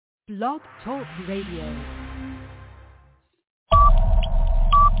Blog Talk Radio.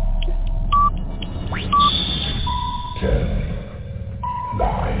 Ten,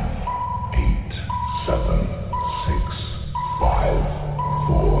 9, 8, 7, 6, 5,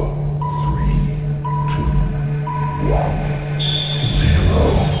 4, 3, 2, 1,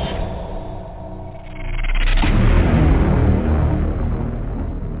 0.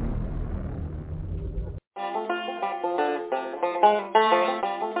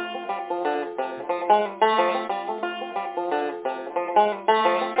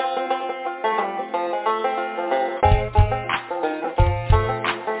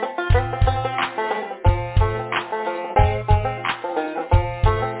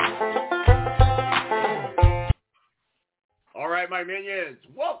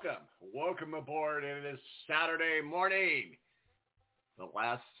 Welcome aboard. It is Saturday morning, the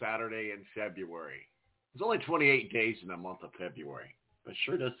last Saturday in February. There's only 28 days in the month of February, but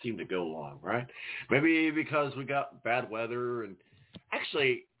sure does seem to go long, right? Maybe because we got bad weather, and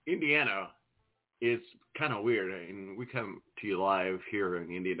actually Indiana is kind of weird. And we come to you live here in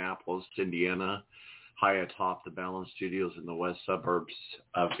Indianapolis, Indiana, high atop the Balance Studios in the west suburbs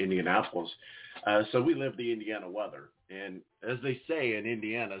of Indianapolis. So we live the Indiana weather. And as they say in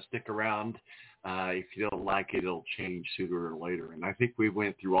Indiana, stick around. If you don't like it, it'll change sooner or later. And I think we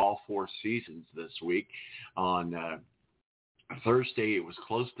went through all 4 seasons this week. On Thursday, it was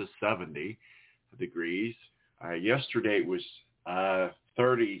close to 70 degrees. Yesterday, it was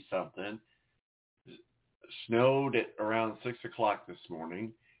 30-something. Snowed at around 6 o'clock this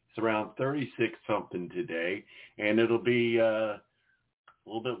morning. It's around 36-something today. And it'll be a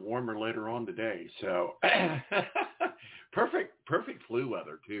little bit warmer later on today. So perfect flu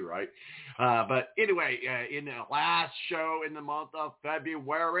weather too, right? But anyway, in the last show in the month of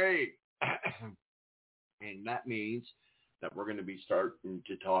February, and that means that we're going to be starting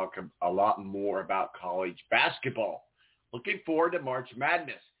to talk a lot more about college basketball. Looking forward to March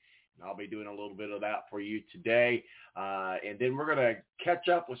Madness. And I'll be doing a little bit of that for you today. And then we're going to catch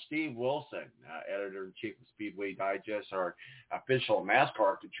up with Steve Wilson, editor-in-chief of Speedway Digest, our official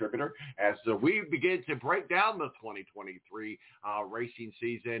NASCAR contributor, as we begin to break down the 2023 racing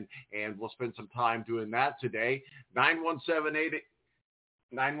season. And we'll spend some time doing that today.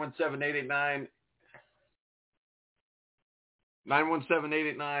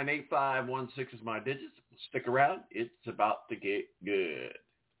 917-889-8516 is my digits. Stick around. It's about to get good.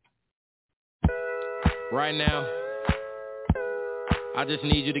 Right now, I just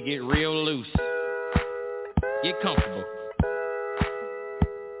need you to get real loose. Get comfortable.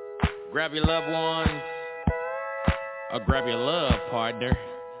 Grab your loved ones, or grab your love partner.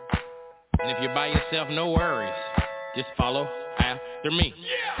 And if you're by yourself, no worries. Just follow after me.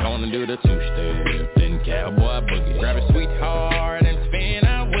 Gonna do the 2-step, then cowboy boogie. Grab a sweetheart and spin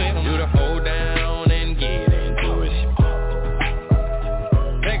out with them. Do the hold down and get into it.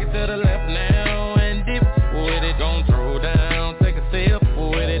 Take it to the left now. Gon' throw down, take a sip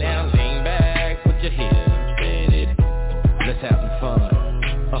with it, and lean back, put your hips in it. Let's have some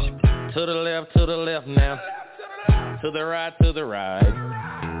fun. To the left now. To the right.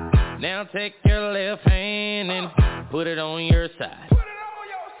 Now take your left hand and put it on your side.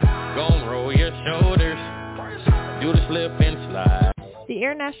 Gon' roll your shoulders, do the slip and slide. The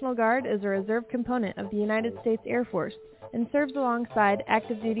Air National Guard is a reserve component of the United States Air Force and serves alongside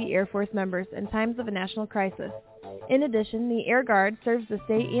active duty Air Force members in times of a national crisis. In addition, the Air Guard serves the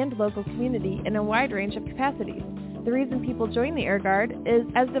state and local community in a wide range of capacities. The reason people join the Air Guard is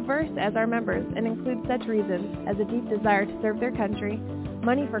as diverse as our members and includes such reasons as a deep desire to serve their country,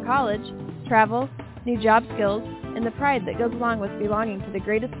 money for college, travel, new job skills, and the pride that goes along with belonging to the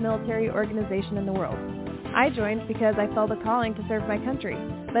greatest military organization in the world. I joined because I felt a calling to serve my country,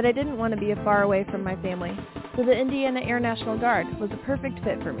 but I didn't want to be far away from my family, so the Indiana Air National Guard was a perfect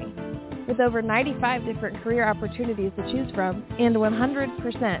fit for me. With over 95 different career opportunities to choose from and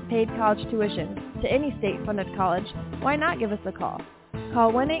 100% paid college tuition to any state-funded college, why not give us a call?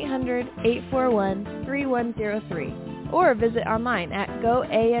 Call 1-800-841-3103 or visit online at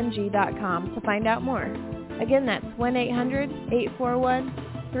goang.com to find out more. Again, that's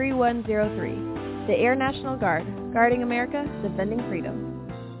 1-800-841-3103. The Air National Guard, guarding America, defending freedom.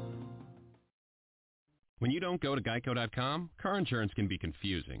 When you don't go to Geico.com, car insurance can be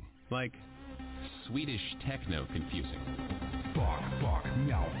confusing. Like Swedish techno confusing. Bark, bark,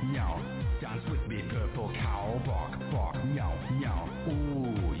 meow, meow. Dance with me, purple cow. Bark, bark, meow, meow.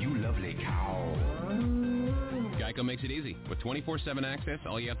 Ooh, you lovely cow. Geico makes it easy. With 24/7 access,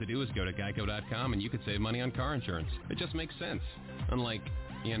 all you have to do is go to Geico.com and you could save money on car insurance. It just makes sense. Unlike,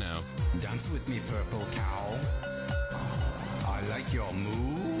 you know. Dance with me, purple cow. I like your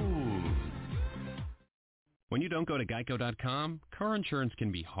moves. When you don't go to Geico.com, car insurance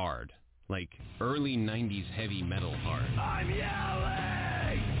can be hard. Like early 90s heavy metal hard. I'm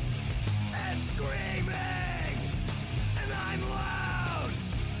yelling and screaming, and I'm loud.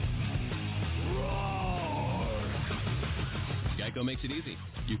 Roar. Geico makes it easy.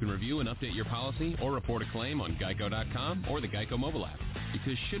 You can review and update your policy or report a claim on Geico.com or the Geico mobile app.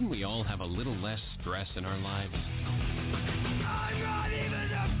 Because shouldn't we all have a little less stress in our lives? I'm not even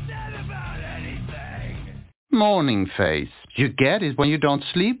upset about anything. Morning face. You get it when you don't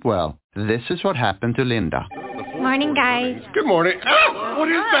sleep well. This is what happened to Linda. Morning, guys. Good morning. Ah, what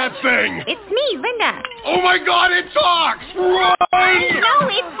is that thing? It's me, Linda. Oh my God, it talks! Run! No,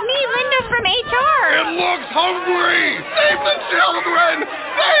 it's me, Linda from HR. It looks hungry! Save the children!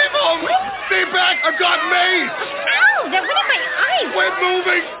 Save them! Stay back! I've got mace! Ow, that went in my eyes. Quit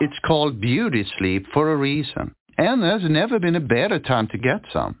moving! It's called beauty sleep for a reason. And there's never been a better time to get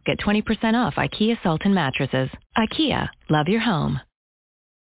some. Get 20% off IKEA Sultan mattresses. IKEA, love your home.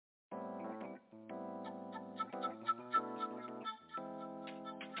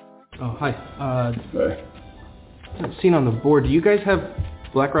 Oh, hi. Seen on the board, do you guys have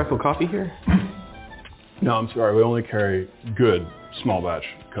Black Rifle coffee here? No, I'm sorry. We only carry good small batch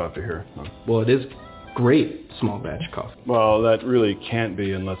coffee here. Well, it is great small batch coffee. Well, that really can't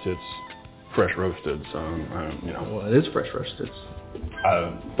be unless it's fresh roasted. So, Well, it is fresh roasted.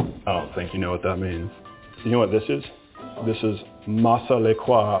 I don't think you know what that means. You know what this is? This is masa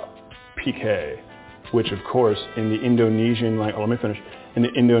lequa pique, which of course in the Indonesian language, let me finish. In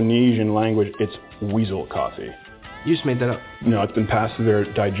the Indonesian language, it's weasel coffee. You just made that up. No, it's been passed through their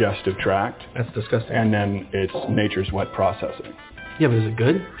digestive tract. That's disgusting. And then it's nature's wet processing. Yeah, but is it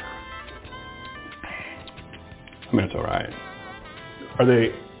good? I mean, it's all right. Are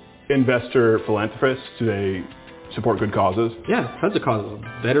they investor philanthropists? Do they support good causes? Yeah, tons of causes.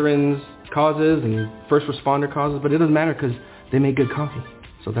 Veterans causes and first responder causes, but it doesn't matter because they make good coffee.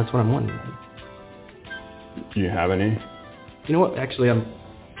 So that's what I'm wondering. Do you have any? You know what? Actually, I'm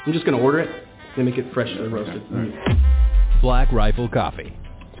just going to order it. They make it freshly roasted. Right. Black Rifle Coffee.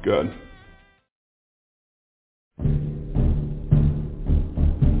 It's good.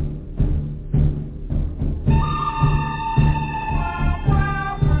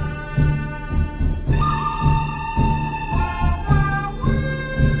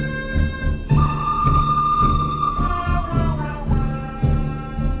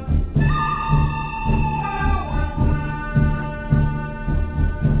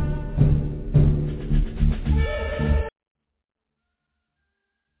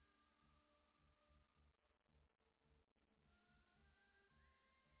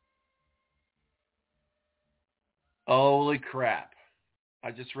 Holy crap.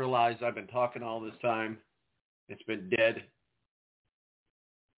 I just realized I've been talking all this time. It's been dead.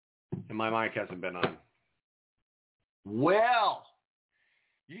 And my mic hasn't been on. Well,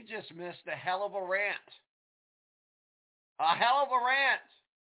 you just missed a hell of a rant. A hell of a rant.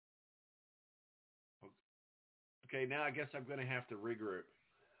 Okay, now I guess I'm going to have to regroup.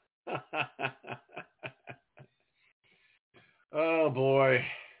 Oh, boy.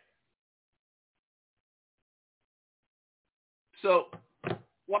 So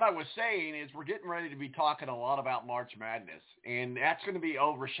what I was saying is we're getting ready to be talking a lot about March Madness, and that's going to be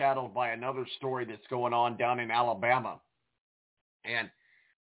overshadowed by another story that's going on down in Alabama. And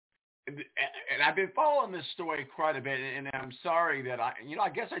I've been following this story quite a bit, and I'm sorry that I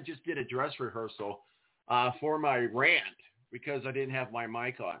guess I just did a dress rehearsal for my rant because I didn't have my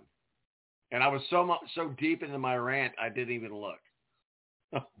mic on. And I was so deep into my rant, I didn't even look.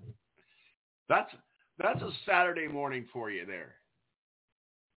 That's a Saturday morning for you there.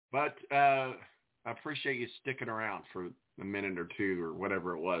 But I appreciate you sticking around for a minute or two or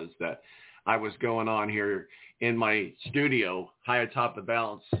whatever it was that I was going on here in my studio, high atop the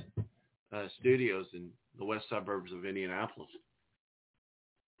Balance Studios in the west suburbs of Indianapolis.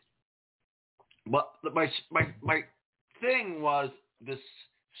 But my thing was this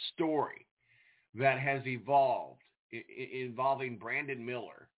story that has evolved involving Brandon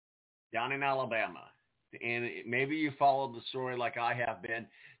Miller down in Alabama. And maybe you followed the story like I have been.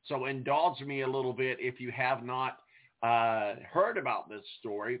 So indulge me a little bit if you have not heard about this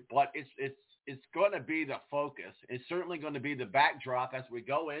story. But it's going to be the focus. It's certainly going to be the backdrop as we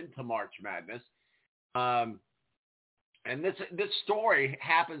go into March Madness. And this story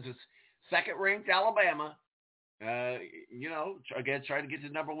happens as second-ranked Alabama. Again, trying to get to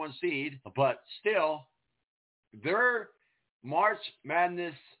the number one seed, but still, their March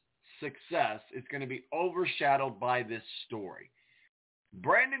Madness success is going to be overshadowed by this story.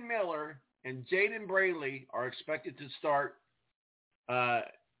 Brandon Miller and Jaden Braley are expected to start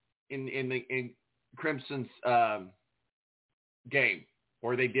in Crimson's game,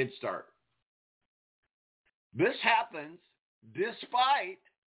 or they did start. This happens despite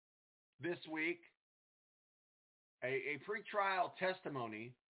this week a pretrial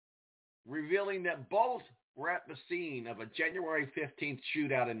testimony revealing that both were at the scene of a January 15th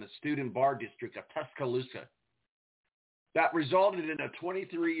shootout in the student bar district of Tuscaloosa that resulted in a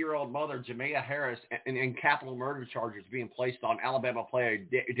 23-year-old mother, Jamea Harris, and capital murder charges being placed on Alabama player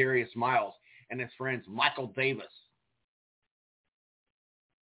Darius Miles and his friends Michael Davis.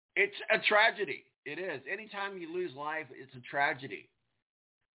 It's a tragedy. It is. Anytime you lose life, it's a tragedy.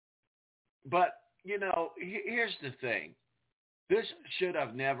 But, here's the thing. This should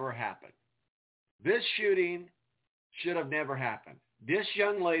have never happened. This shooting should have never happened. This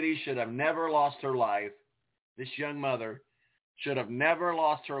young lady should have never lost her life. This young mother should have never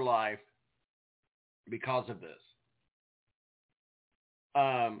lost her life because of this.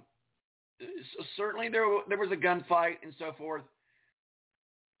 Certainly there was a gunfight and so forth.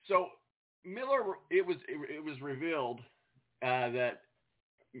 So Miller, it was revealed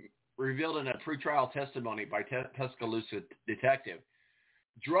revealed in a pretrial testimony by Tuscaloosa detective,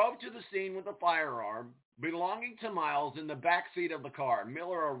 drove to the scene with a firearm belonging to Miles in the backseat of the car.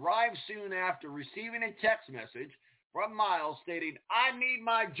 Miller arrived soon after receiving a text message from Miles stating, "I need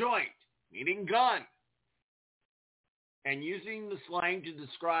my joint," meaning gun, and using the slang to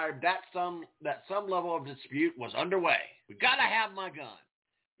describe that some level of dispute was underway. "We got to have my gun.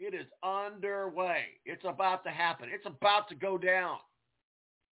 It is underway. It's about to happen. It's about to go down."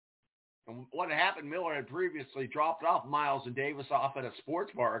 And what happened, Miller had previously dropped off Miles and Davis off at a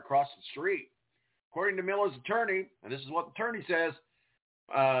sports bar across the street. According to Miller's attorney, and this is what the attorney says,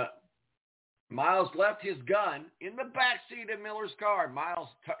 Miles left his gun in the backseat of Miller's car. Miles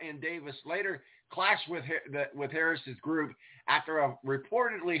and Davis later clashed with Harris's group after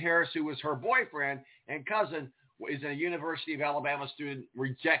reportedly Harris, who was her boyfriend and cousin, is a University of Alabama student,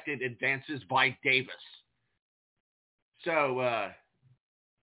 rejected advances by Davis. So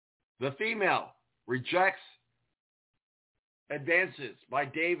the female rejects advances by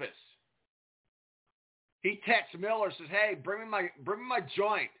Davis. He texts Miller, says, "Hey, bring me my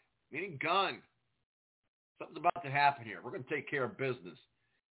joint," meaning gun. Something's about to happen here. We're going to take care of business.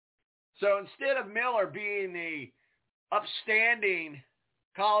 So instead of Miller being the upstanding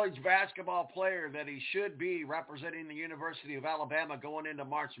college basketball player that he should be, representing the University of Alabama going into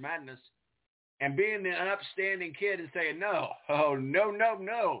March Madness, and being an upstanding kid and saying, "No, oh,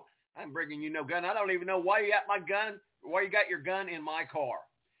 no, I'm bringing you no gun. I don't even know why you got my gun, why you got your gun in my car.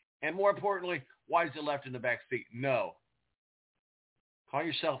 And more importantly, why is it left in the back seat?" No. Call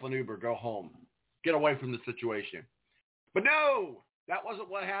yourself an Uber. Go home. Get away from the situation. But no, that wasn't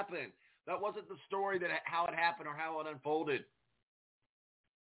what happened. That wasn't the story how it happened or how it unfolded.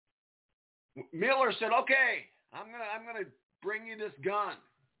 Miller said, "Okay, I'm gonna bring you this gun."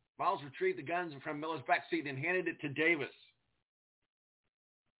 Miles retrieved the guns from Miller's backseat and handed it to Davis,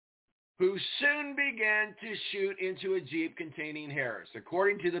 who soon began to shoot into a Jeep containing Harris.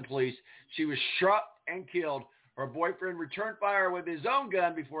 According to the police, she was shot and killed. Her boyfriend returned fire with his own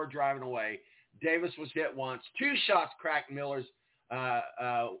gun before driving away. Davis was hit once. 2 shots cracked Miller's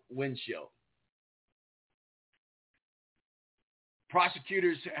windshield.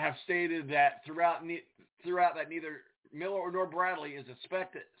 Prosecutors have stated that throughout that neither Miller nor Bradley is a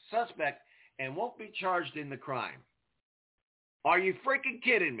suspect and won't be charged in the crime. Are you freaking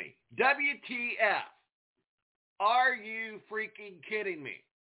kidding me? WTF. Are you freaking kidding me?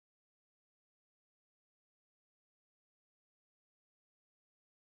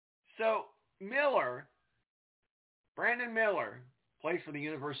 So Brandon Miller, plays for the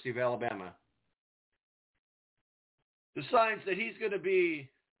University of Alabama, decides that he's going to be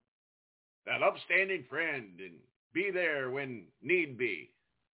that upstanding friend and be there when need be.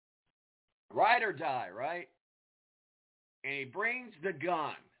 Ride or die, right? And he brings the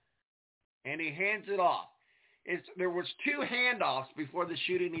gun and he hands it off. There was 2 handoffs before the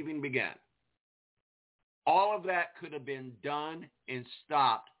shooting even began. All of that could have been done and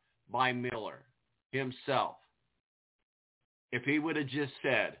stopped by Miller himself. If he would have just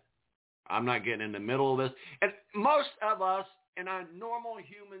said, "I'm not getting in the middle of this." And most of us in a normal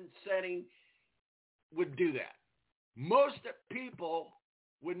human setting would do that. Most people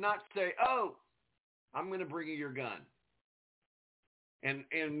would not say, "Oh, I'm going to bring you your gun." And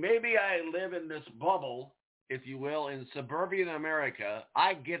maybe I live in this bubble, if you will, in suburban America.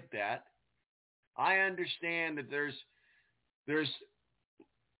 I get that. I understand that there's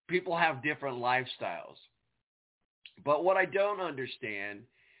people have different lifestyles. But what I don't understand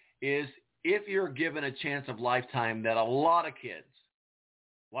is if you're given a chance of lifetime that a lot of kids,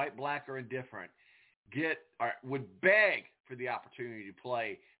 white, black, or indifferent, would beg for the opportunity to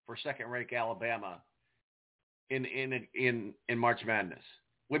play for second-ranked Alabama in March Madness.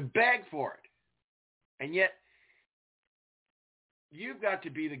 Would beg for it. And yet, you've got to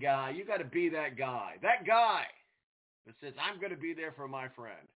be the guy. You've got to be that guy. That guy that says, I'm going to be there for my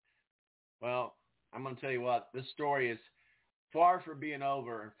friend. Well, I'm going to tell you what, this story is far from being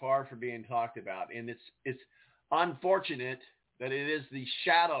over and far from being talked about. And it's unfortunate that it is the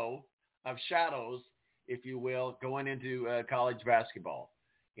shadow of shadows, if you will, going into college basketball.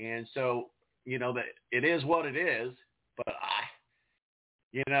 And so, that it is what it is, but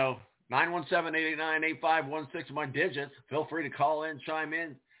 917-889-8516, my digits. Feel free to call in, chime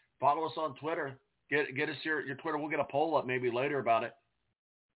in, follow us on Twitter. Get us your Twitter. We'll get a poll up maybe later about it.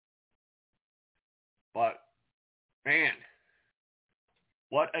 But, man,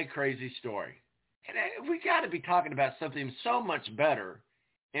 what a crazy story. And we got to be talking about something so much better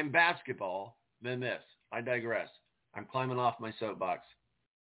in basketball than this. I digress. I'm climbing off my soapbox.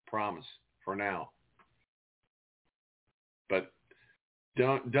 Promise, for now. But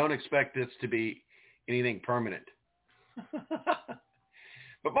don't expect this to be anything permanent.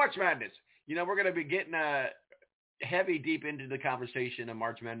 But March Madness, we're going to be getting deep into the conversation of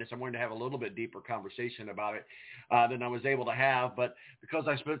March Madness. I wanted to have a little bit deeper conversation about it than I was able to have. But because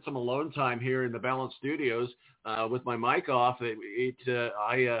I spent some alone time here in the Balance Studios with my mic off, I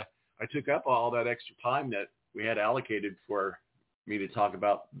took up all that extra time that we had allocated for me to talk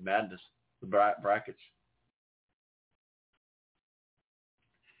about Madness, the brackets.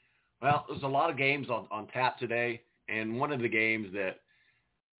 Well, there's a lot of games on tap today, and one of the games that,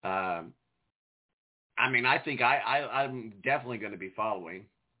 I think I'm definitely going to be following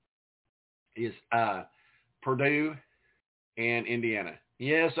is Purdue and Indiana.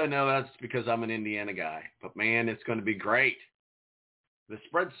 Yes, I know that's because I'm an Indiana guy, but man, it's going to be great. The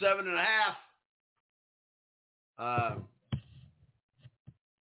spread's 7.5.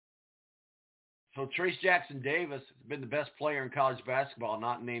 So Trace Jackson Davis has been the best player in college basketball,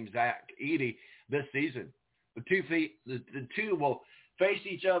 not named Zach Edey, this season. The two will face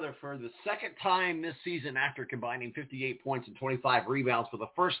each other for the second time this season after combining 58 points and 25 rebounds for the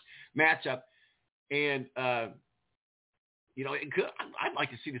first matchup. And, I'd like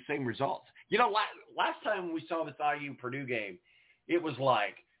to see the same results. Last time we saw this IU-Purdue game, it was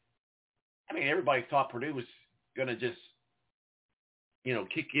like, everybody thought Purdue was going to just,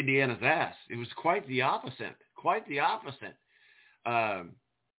 kick Indiana's ass. It was quite the opposite. As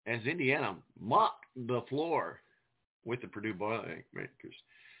Indiana mopped the floor with the Purdue Boilermakers.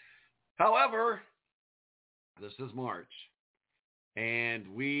 However, this is March, and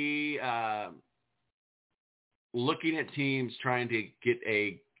we looking at teams trying to get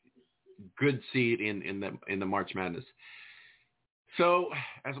a good seed in the March Madness. So,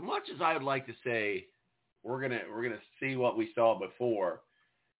 as much as I would like to say we're gonna see what we saw before,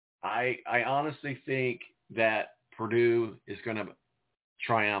 I honestly think that Purdue is gonna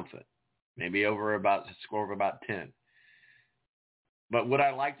triumph it, maybe over about a score of about 10. But would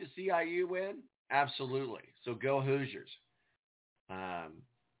I like to see IU win? Absolutely. So go Hoosiers. I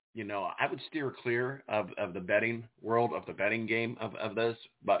would steer clear of the betting world, of the betting game of this,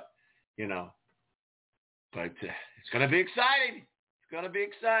 but it's going to be exciting.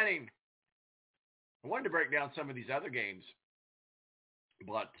 I wanted to break down some of these other games,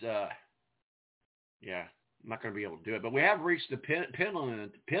 but I'm not going to be able to do it. But we have reached the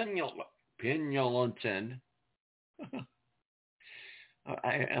Pendleton.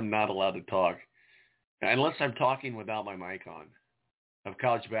 I am not allowed to talk unless I'm talking without my mic on, of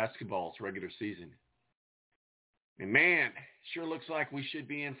college basketball's regular season. And man, sure looks like we should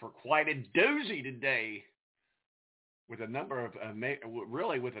be in for quite a doozy today with a number of make or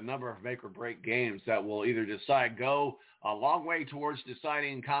break games that will either go a long way towards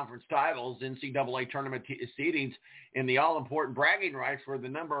deciding conference titles, NCAA tournament seedings, and the all-important bragging rights for the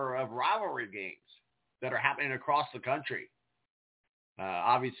number of rivalry games that are happening across the country.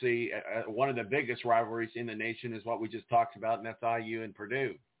 Obviously, one of the biggest rivalries in the nation is what we just talked about, and that's IU and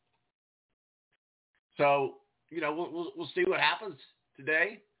Purdue. So, we'll see what happens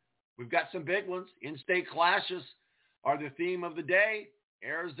today. We've got some big ones. In-state clashes are the theme of the day.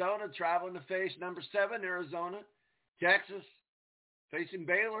 Arizona traveling to face number 7, Arizona. Texas facing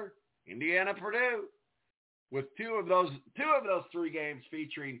Baylor. Indiana, Purdue. With two of those 3 games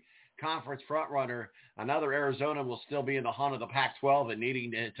featuring conference frontrunner, another Arizona will still be in the hunt of the Pac-12 and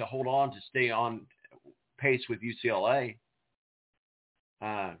needing to hold on to stay on pace with UCLA.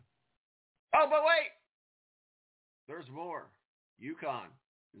 But wait, there's more. UConn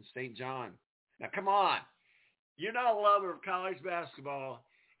and St. John. Now, come on. You're not a lover of college basketball,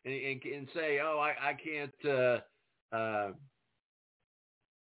 and say, oh, I can't.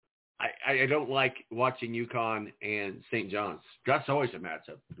 I don't like watching UConn and St. John's. That's always a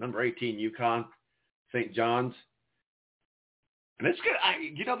matchup. Number 18, UConn, St. John's. And it's good.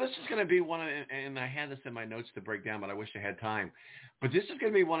 This is going to be one of, and I had this in my notes to break down, but I wish I had time. But this is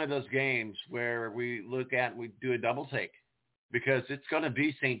going to be one of those games where we do a double take because it's going to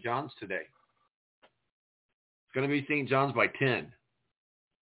be St. John's today. It's going to be St. John's by 10.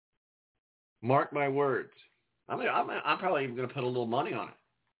 Mark my words. I'm probably even going to put a little money on it.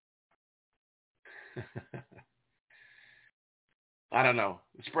 I don't know.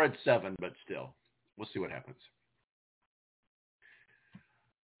 The spread's 7, but still, we'll see what happens.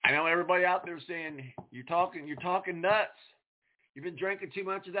 I know everybody out there saying you're talking nuts. You've been drinking too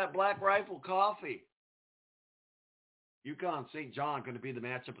much of that Black Rifle coffee. UConn, St. John, going to be the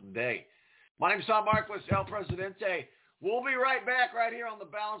matchup of the day. My name is Tom Marquis, El Presidente. We'll be right back right here on the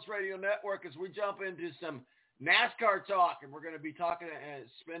Balance Radio Network as we jump into some NASCAR talk, and we're going to be talking and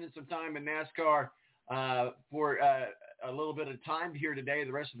spending some time in NASCAR for a little bit of time here today,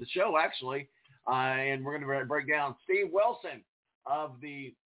 the rest of the show actually, and we're going to break down Steve Wilson of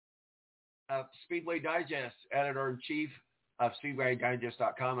the Speedway Digest, editor-in-chief of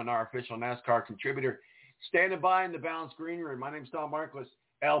SpeedwayDigest.com and our official NASCAR contributor, standing by in the Balance Green Room. My name is Tom Marquis,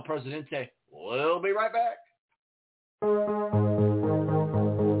 El Presidente. We'll be right back.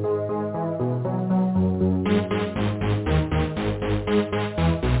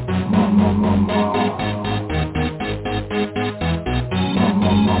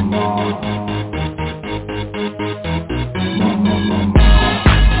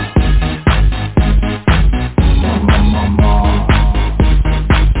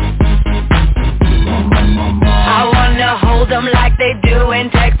 Like they do in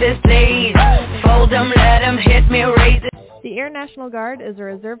Texas, please. Fold them, let them hit me, raise it. The Air National Guard is a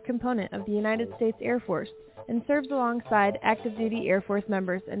reserve component of the United States Air Force and serves alongside active duty Air Force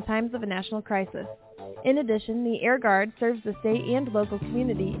members in times of a national crisis. In addition, the Air Guard serves the state and local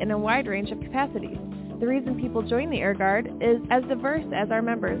community in a wide range of capacities. The reason people join the Air Guard is as diverse as our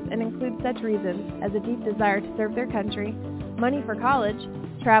members and includes such reasons as a deep desire to serve their country, money for college,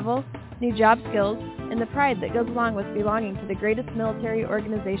 travel, new job skills, and the pride that goes along with belonging to the greatest military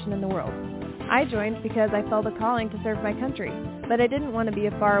organization in the world. I joined because I felt a calling to serve my country, but I didn't want to be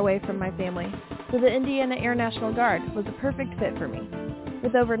far away from my family, so the Indiana Air National Guard was a perfect fit for me.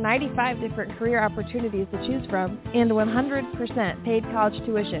 With over 95 different career opportunities to choose from and 100% paid college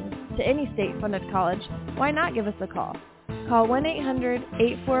tuition to any state-funded college, why not give us a call? Call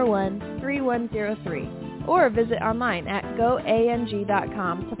 1-800-841-3103 or visit online at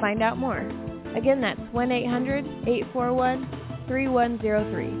goang.com to find out more. Again, that's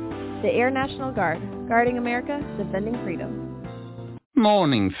 1-800-841-3103. The Air National Guard, guarding America, defending freedom.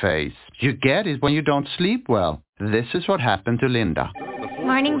 Morning face. You get it when you don't sleep well. This is what happened to Linda.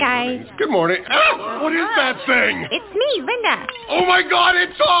 Morning, guys. Good morning. Ah, what is that thing? It's me, Linda. Oh my God,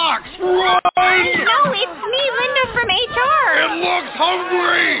 it talks! Run! No, it's me, Linda from HR. It looks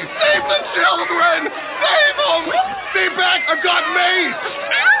hungry! Save the children! Save them! Stay back! I've got mace!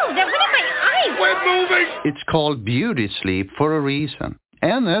 Ow, that went in my eye. Quit moving! It's called beauty sleep for a reason.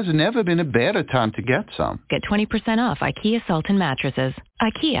 And there's never been a better time to get some. Get 20% off IKEA Sultan mattresses.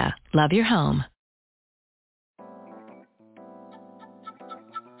 IKEA, love your home.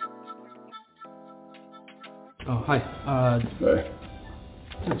 Oh, hi.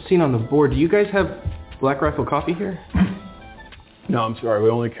 Seen on the board, do you guys have Black Rifle coffee here? No, I'm sorry. We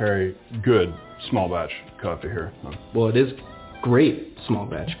only carry good small batch coffee here. No. Well, it is great small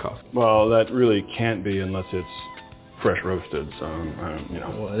batch coffee. Well, that really can't be unless it's fresh roasted. So,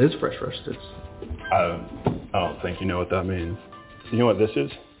 Well, it is fresh roasted. I don't think you know what that means. You know what this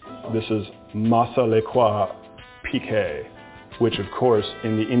is? This is masa lequa pique, which, of course,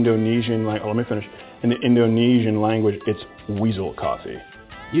 in the Indonesian language, let me finish. In the Indonesian language, it's weasel coffee.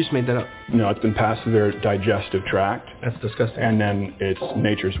 You just made that up. No, it's been passed through their digestive tract. That's disgusting. And then it's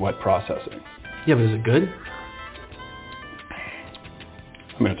nature's wet processing. Yeah, but is it good?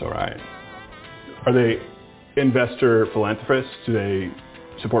 I mean, it's all right. Are they investor philanthropists? Do they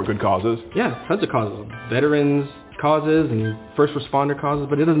support good causes? Yeah, tons of causes. Veterans causes and first responder causes,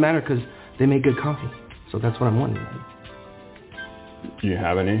 but it doesn't matter because they make good coffee. So that's what I'm wanting. Do you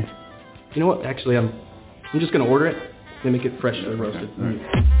have any? You know what? Actually, I'm just going to order it. They make it fresh and roasted. Right.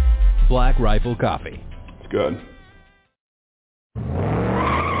 Black Rifle Coffee. It's good.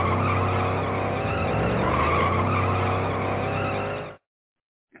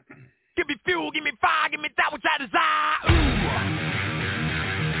 Give me fuel, give me fire, give me that which I desire.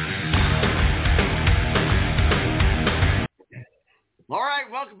 All right,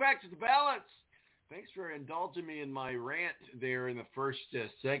 welcome back to The Balance. Thanks for indulging me in my rant there in the first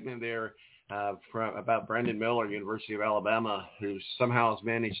segment there about Brandon Miller, University of Alabama, who somehow has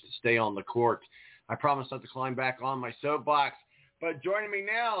managed to stay on the court. I promise not to climb back on my soapbox. But joining me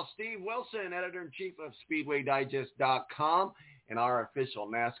now, Steve Wilson, editor-in-chief of SpeedwayDigest.com, and our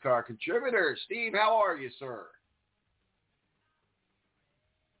official NASCAR contributor. Steve, how are you, sir?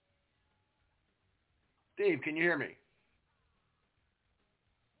 Steve, can you hear me?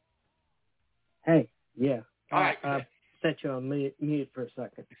 Hey, yeah. All right. I set you on mute for a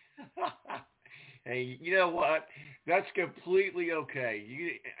second. Hey, you know what? That's completely okay.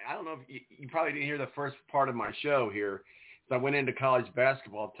 I don't know if you probably didn't hear the first part of my show here. So I went into college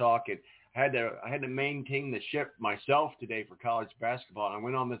basketball talk, and I had to maintain the ship myself today for college basketball. And I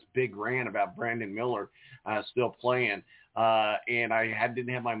went on this big rant about Brandon Miller still playing, and I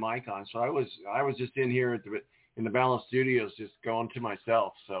didn't have my mic on, so I was just in here in the Balance Studios, just going to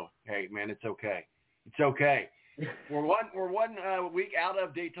myself. So hey, man, it's okay. It's okay. We're one week out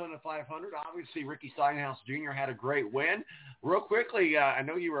of Daytona 500. Obviously, Ricky Stenhouse Jr. had a great win. Real quickly, I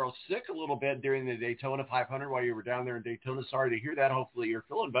know you were sick a little bit during the Daytona 500 while you were down there in Daytona. Sorry to hear that. Hopefully, you're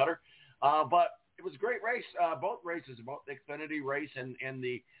feeling better. But it was a great race, both races, both the Xfinity race and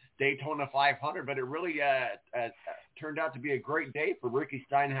the Daytona 500. But it really turned out to be a great day for Ricky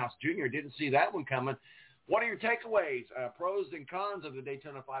Stenhouse Jr. Didn't see that one coming. What are your takeaways, pros and cons of the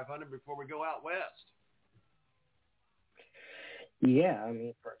Daytona 500 before we go out west? Yeah, I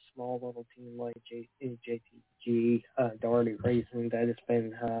mean, for a small little team like JTG, Doherty Racing, that has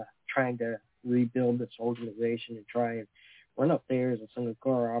been trying to rebuild this organization and try and run up there as a single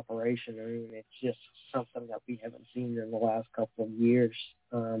car operation. I mean, it's just something that we haven't seen in the last couple of years.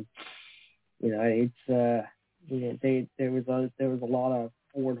 There was a lot of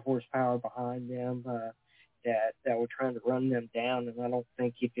Ford horsepower behind them that were trying to run them down, and I don't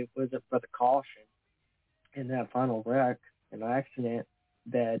think if it wasn't for the caution in that final wreck, an accident,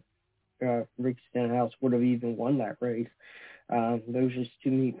 that Rick Stenhouse would have even won that race. There was just too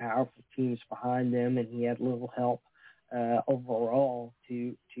many powerful teams behind them, and he had little help overall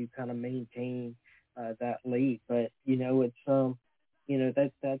to kind of maintain that lead. But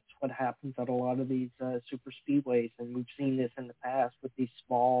that's what happens at a lot of these super speedways, and we've seen this in the past with these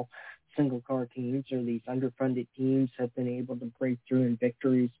small single car teams or these underfunded teams have been able to break through in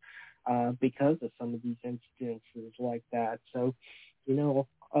victories because of some of these incidences like that. So,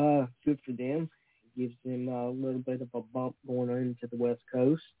 good for them. It gives them a little bit of a bump going into the West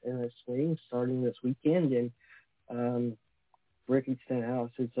Coast in a swing starting this weekend. And Ricky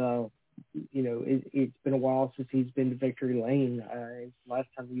Stenhouse is, it's been a while since he's been to Victory Lane. Last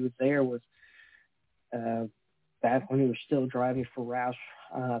time he was there was back when he was still driving for Roush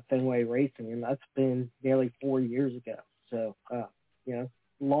Fenway Racing, and that's been nearly 4 years ago. So,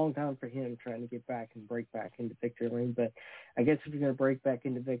 long time for him trying to get back and break back into Victory Lane. But I guess if you're going to break back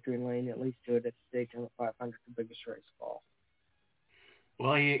into Victory Lane, at least do it at the Daytona 500, the biggest race of all.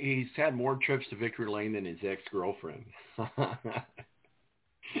 Well, he's had more trips to Victory Lane than his ex-girlfriend,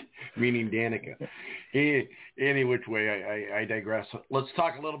 meaning Danica. Any which way, I digress. Let's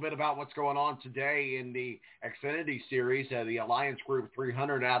talk a little bit about what's going on today in the Xfinity Series, the Alliance Group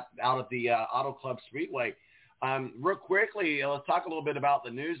 300 out at the Auto Club Speedway. Real quickly, let's talk a little bit about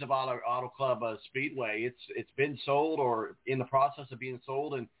the news of Auto Club Speedway. It's been sold or in the process of being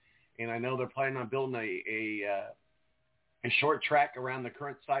sold, and I know they're planning on building a short track around the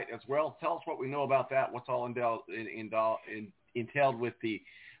current site as well. Tell us what we know about that. What's all entailed with the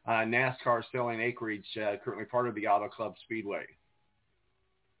NASCAR selling acreage currently part of the Auto Club Speedway.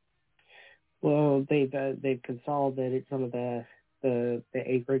 Well, they've consolidated some of the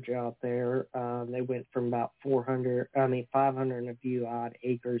acreage out there. They went from about 500 and a few odd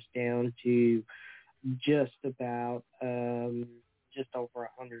acres down to just about just over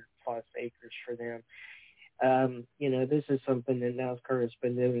 100 plus acres for them. This is something that NASCAR has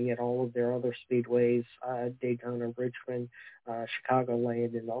been doing at all of their other speedways, Daytona, Richmond,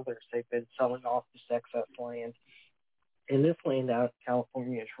 Chicagoland, and others. They've been selling off this excess land. And this land out of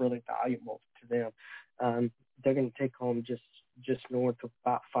California is really valuable to them. They're going to take home just north of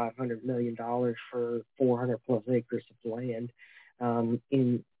about $500 million for 400 plus acres of land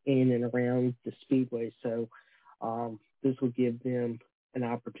in and around the speedway. So this will give them an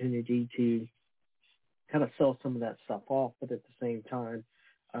opportunity to kind of sell some of that stuff off, but at the same time,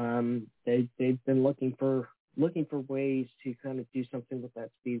 they've been looking for ways to kind of do something with that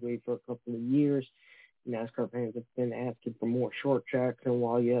speedway for a couple of years. NASCAR fans have been asking for more short tracks, and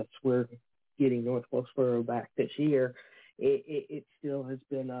while yes, we're getting North Wilkesboro back this year, it still has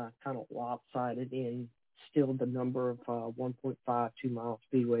been kind of lopsided in still the number of 1.5, 2-mile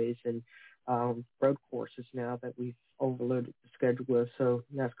speedways and road courses now that we've overloaded the schedule with. So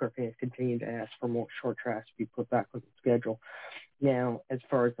NASCAR fans continue to ask for more short tracks to be put back on the schedule. Now, as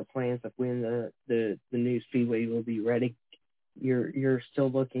far as the plans of when the new speedway will be ready, you're still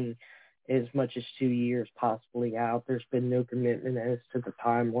looking as much as 2 years possibly out. There's been no commitment as to the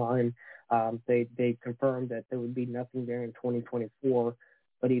timeline. They confirmed that there would be nothing there in 2024,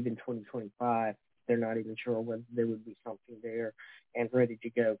 but even 2025, they're not even sure whether there would be something there and ready to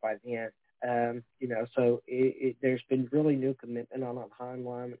go by then. So there's been really no commitment on a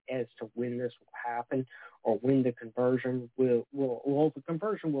timeline as to when this will happen or when the conversion the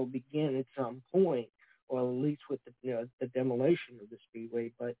conversion will begin at some point, or at least with the demolition of the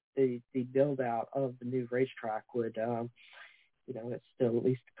speedway, but the build out of the new racetrack would, it's still at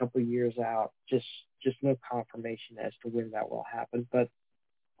least a couple of years out. Just no confirmation as to when that will happen. But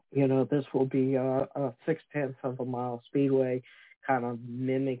this will be a 0.6 of a mile speedway, kind of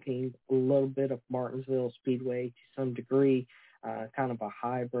mimicking a little bit of Martinsville Speedway to some degree, kind of a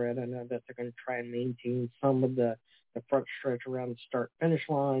hybrid. I know that they're going to try and maintain some of the front stretch around the start-finish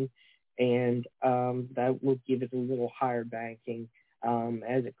line, and that will give it a little higher banking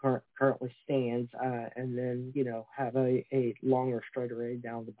as it currently stands, and then, have a longer straightaway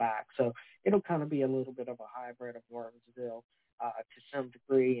down the back. So it'll kind of be a little bit of a hybrid of Martinsville to some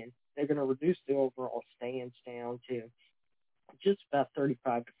degree, and they're going to reduce the overall stands down to just about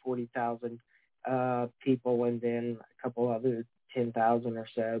 35 to 40,000 people, and then a couple other 10,000 or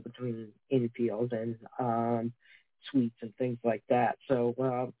so between infield and suites and things like that.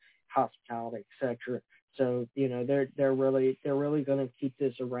 So hospitality, etc. So they're really going to keep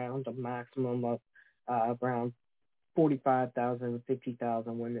this around a maximum of around 45,000 to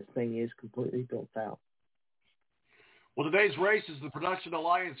 50,000 when this thing is completely built out. Well, today's race is the Production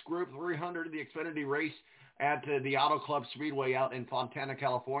Alliance Group 300, the Xfinity race at the Auto Club Speedway out in Fontana,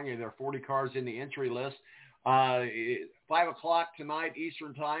 California. There are 40 cars in the entry list. 5 o'clock tonight,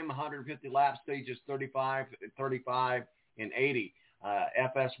 Eastern Time, 150 lap stages, 35, 35, and 80.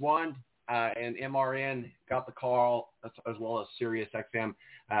 FS1 and MRN got the call, as well as Sirius XM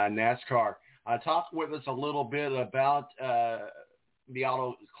NASCAR. Talk with us a little bit about the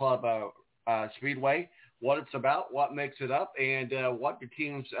Auto Club Speedway, what it's about, what makes it up, and what the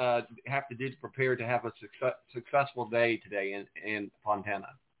teams have to do to prepare to have a successful day today in Fontana.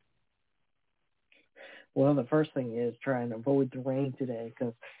 Well, the first thing is try and avoid the rain today,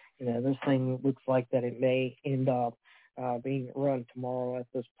 because this thing looks like that it may end up being run tomorrow at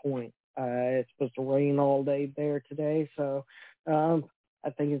this point. It's supposed to rain all day there today, so I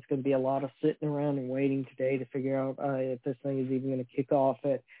think it's going to be a lot of sitting around and waiting today to figure out if this thing is even going to kick off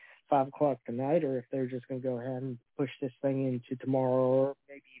at 5 o'clock tonight, or if they're just going to go ahead and push this thing into tomorrow, or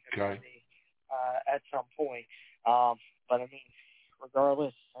maybe even at some point. But I mean,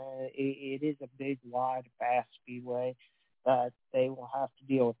 regardless, it is a big, wide, fast speedway that they will have to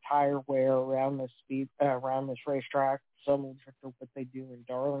deal with tire wear around this racetrack, similar to what they do in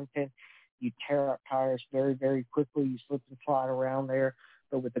Darlington. You tear up tires very, very quickly. You slip and slide around there.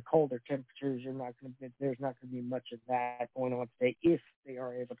 But with the colder temperatures, there's not going to be much of that going on today if they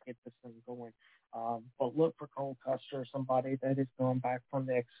are able to get this thing going. But look for Cole Custer, somebody that is going back from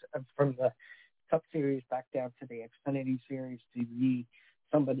the Cup Series back down to the Xfinity Series, to be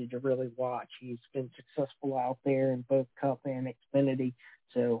somebody to really watch. He's been successful out there in both Cup and Xfinity.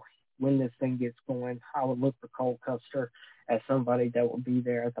 So when this thing gets going, I would look for Cole Custer as somebody that will be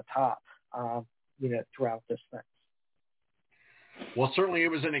there at the top, throughout this thing. Well, certainly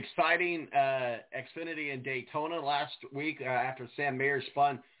it was an exciting Xfinity in Daytona last week after Sam Mayer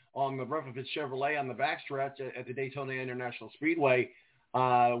spun on the roof of his Chevrolet on the backstretch at the Daytona International Speedway,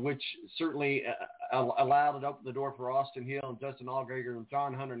 which certainly allowed it open the door for Austin Hill and Justin Allgaier and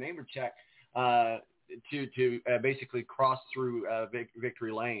John Hunter Nemechek to basically cross through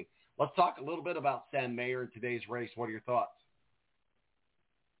victory lane. Let's talk a little bit about Sam Mayer in today's race. What are your thoughts?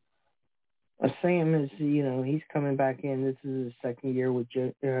 Sam is, he's coming back in. This is his second year with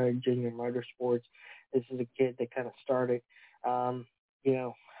Junior Motorsports. This is a kid that kind of started,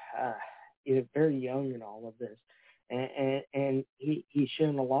 very young in all of this. And he's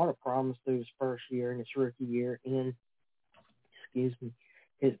shown a lot of promise through his first year and his rookie year through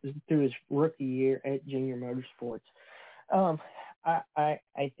his rookie year at Junior Motorsports. I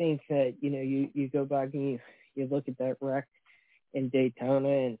think that, you go back and you look at that wreck in Daytona,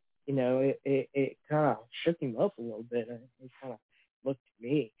 and it kind of shook him up a little bit. It kind of looked to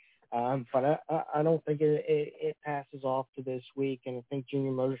me. But I don't think it passes off to this week. And I think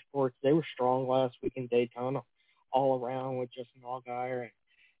Junior Motorsports, they were strong last week in Daytona all around with Justin Allgaier and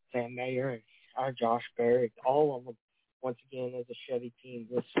Sam Mayer. Josh Berry, all of them, once again as a Chevy team,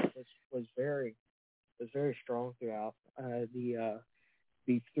 was very strong throughout the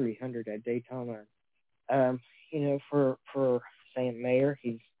Beef 300 at Daytona. For Sam Mayer,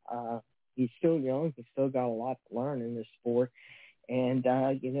 he's still young. He's still got a lot to learn in this sport. And,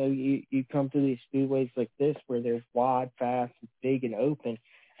 you come to these speedways like this where they're wide, fast, big, and open,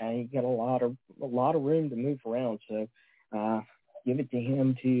 and you got a lot of room to move around. So give it to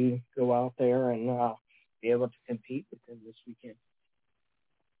him to go out there and be able to compete with him this weekend.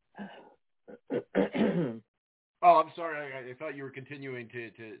 Oh, I'm sorry. I thought you were continuing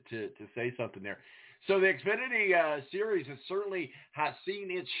to say something there. So the Xfinity Series has certainly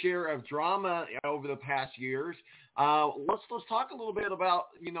seen its share of drama over the past years. Let's talk a little bit about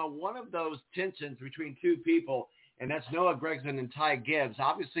one of those tensions between two people, and that's Noah Gragson and Ty Gibbs.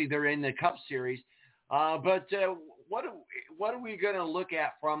 Obviously, they're in the Cup Series, but what are we going to look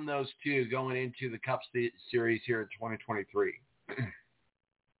at from those two going into the Cup Series here in 2023?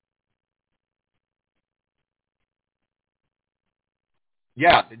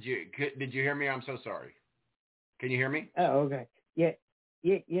 Yeah, did you hear me? I'm so sorry. Can you hear me? Oh, okay. Yeah.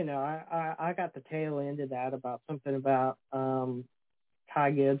 I got the tail end of that about something about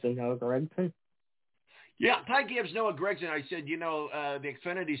Ty Gibbs and Noah Gragson. Yeah, Ty Gibbs, Noah Gragson. I said, the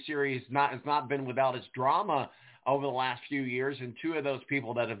Xfinity Series has not been without its drama over the last few years, and two of those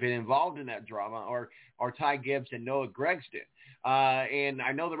people that have been involved in that drama are Ty Gibbs and Noah Gragson. And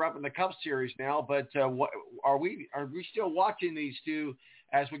I know they're up in the Cup Series now, but are we still watching these two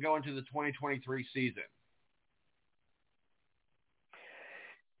as we go into the 2023 season?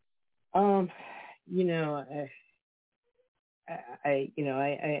 I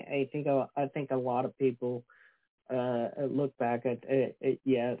think a lot of people look back at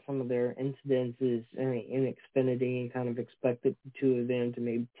some of their incidences in Xfinity and kind of expected the two of them to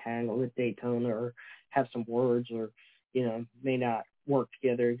maybe tangle at Daytona or have some words or may not work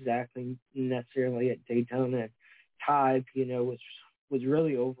together exactly necessarily at Daytona. Ty, was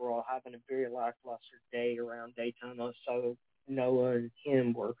really overall having a very lackluster day around Daytona, so Noah and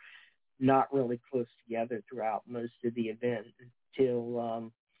him were not really close together throughout most of the event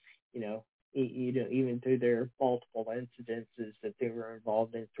until, even through their multiple incidences that they were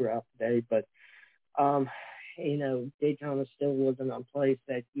involved in throughout the day. But, Daytona still wasn't a place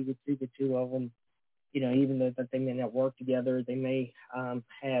that you would see the two of them, even though that they may not work together, they may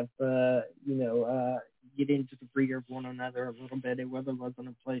have, get into the rear of one another a little bit. It really wasn't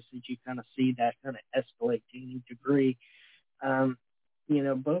a place that you kind of see that kind of escalate to any degree.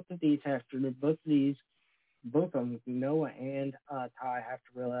 Both of them, Noah and Ty, have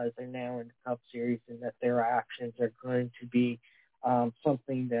to realize they're now in the Cup Series and that their actions are going to be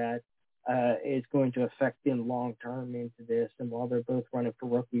something that is going to affect them long term into this. And while they're both running for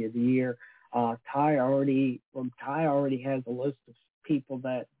Rookie of the Year, Ty already has a list of people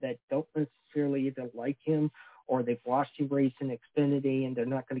that don't necessarily either like him or they've watched him race in Xfinity and they're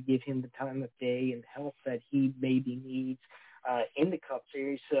not going to give him the time of day and help that he maybe needs in the Cup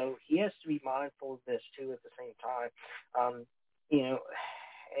Series. So he has to be mindful of this too at the same time.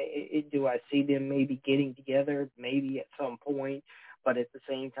 Do I see them maybe getting together? Maybe at some point. But at the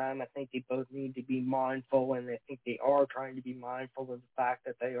same time, I think they both need to be mindful, and I think they are trying to be mindful of the fact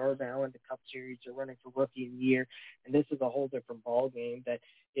that they are now in the Cup Series. They're running for Rookie of the Year, and this is a whole different ball game that,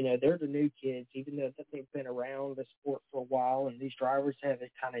 they're the new kids, even though that they've been around the sport for a while, and these drivers have to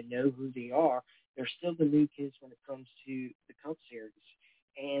kind of know who they are. They're still the new kids when it comes to the Cup Series.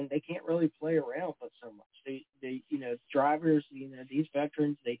 And they can't really play around with so much. They drivers, these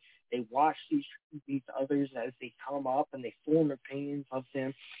veterans, they watch these others as they come up and they form opinions of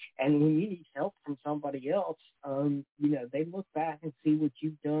them. And when you need help from somebody else, they look back and see what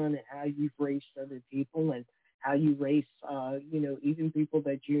you've done and how you've raced other people and how you race, even people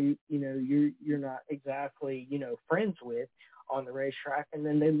that you're not exactly, friends with on the racetrack, and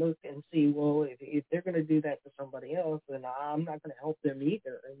then they look and see, well, if they're going to do that to somebody else, then I'm not going to help them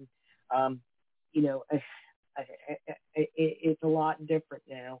either. And it's a lot different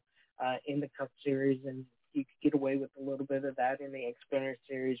now in the Cup Series, and you could get away with a little bit of that in the Xfinity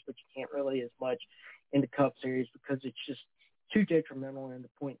Series, but you can't really as much in the Cup Series because it's just too detrimental in the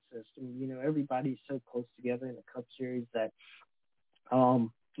point system. Everybody's so close together in the Cup Series that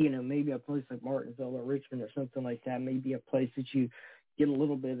maybe a place like Martinsville or Richmond or something like that may be a place that you get a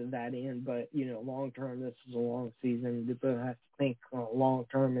little bit of that in. But, long term, this is a long season. You both have to think long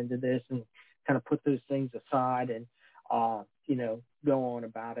term into this and kind of put those things aside and, go on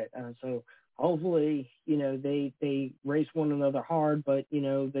about it. So hopefully, they race one another hard, but,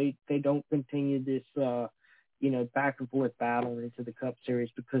 they don't continue this, back and forth battle into the Cup Series,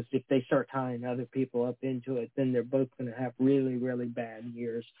 because if they start tying other people up into it, then they're both going to have really, really bad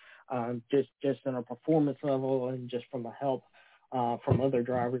years, just on a performance level and just from a help from other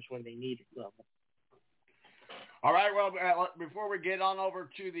drivers when they need it level. All right, well, before we get on over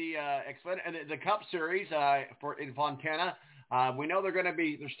to the Cup Series in Fontana, we know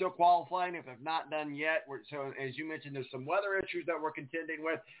they're still qualifying if they've not done yet. So as you mentioned, there's some weather issues that we're contending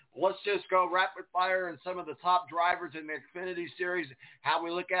with. Let's just go rapid fire and some of the top drivers in the Xfinity Series, how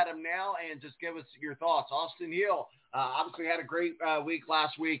we look at them now, and just give us your thoughts. Austin Hill obviously had a great week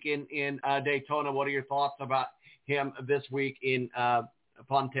last week in Daytona. What are your thoughts about him this week in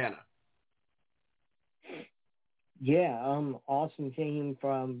Fontana? Yeah, Austin came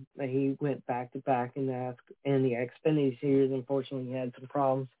from, he went back-to-back in the Xfinity Series. Unfortunately, he had some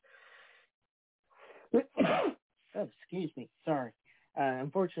problems. Oh, excuse me, sorry.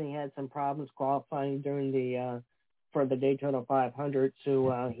 Unfortunately, he had some problems qualifying during for the Daytona 500,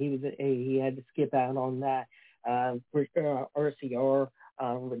 so he had to skip out on that. RCR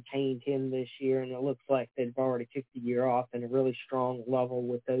retained him this year, and it looks like they've already kicked the year off in a really strong level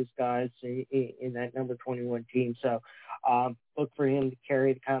with those guys in that number 21 team. So look for him to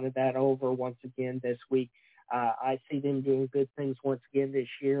carry kind of that over once again this week. I see them doing good things once again this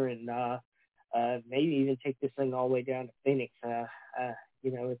year, and maybe even take this thing all the way down to Phoenix.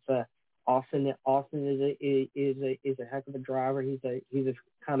 It's Austin. Austin is a heck of a driver. He's a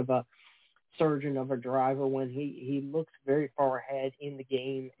kind of a surgeon of a driver when he looks very far ahead in the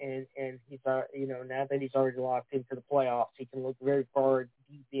game, and he's now that he's already locked into the playoffs, he can look very far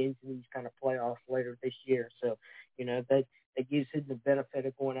deep into these kind of playoffs later this year. So that gives him the benefit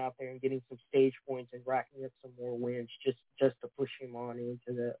of going out there and getting some stage points and racking up some more wins just to push him on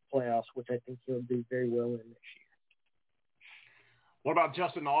into the playoffs, which I think he'll do very well in this year. What about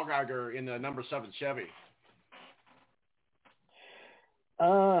Justin Allgaier in the number 7 Chevy?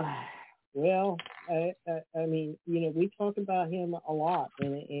 Well, I mean, we talk about him a lot,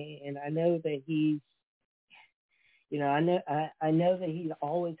 and I know that he's, I know that he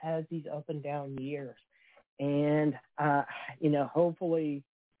always has these up and down years, and hopefully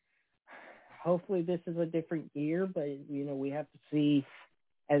this is a different year, but we have to see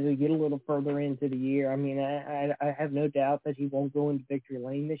as we get a little further into the year. I mean, I have no doubt that he won't go into victory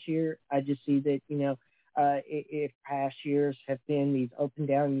lane this year. I just see that if past years have been these up and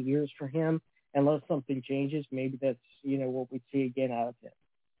down years for him, unless something changes, maybe that's, what we see again out of him.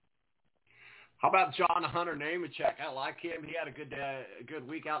 How about John Hunter Nemechek? I like him. He had a good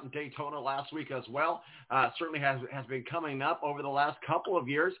week out in Daytona last week as well. Certainly has been coming up over the last couple of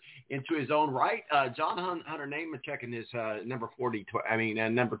years into his own right. John Hunter Nemechek in his number 20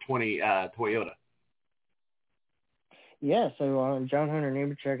 Toyota. Yeah, so John Hunter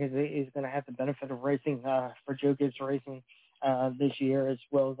Nemechek is going to have the benefit of racing for Joe Gibbs Racing this year, as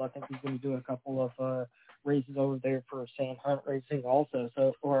well as I think he's going to do a couple of races over there for Sam Hunt Racing also.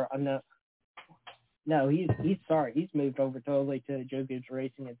 He's moved over totally to Joe Gibbs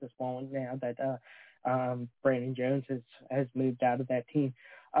Racing at this moment now that Brandon Jones has moved out of that team.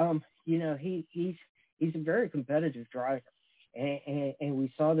 He's a very competitive driver, and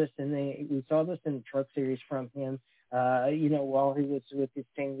we saw this in the Truck Series from him. While he was with his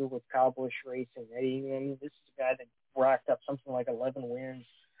team with Kyle Busch Racing. I mean, this is a guy that racked up something like 11 wins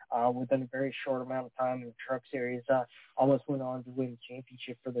within a very short amount of time in the Truck Series. Almost went on to win the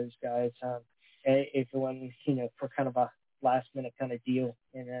championship for those guys. If it wasn't, for kind of a last-minute kind of deal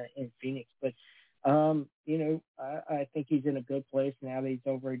in Phoenix. But, I think he's in a good place now that he's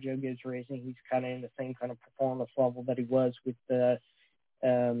over at Joe Gibbs Racing. He's kind of in the same kind of performance level that he was with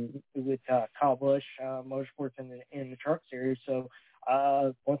Kyle Busch Motorsports in the Truck Series. So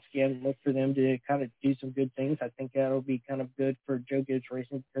once again, look for them to kind of do some good things. I think that'll be kind of good for Joe Gibbs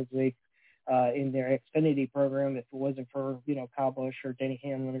Racing because they in their Xfinity program, if it wasn't for Kyle Busch or Denny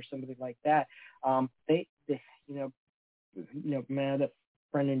Hamlin or somebody like that, they man, that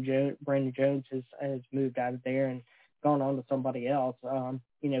Brandon Jones has moved out of there and gone on to somebody else.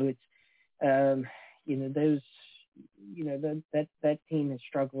 That team has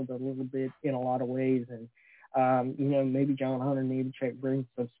struggled a little bit in a lot of ways, and maybe John Hunter Nemechek brings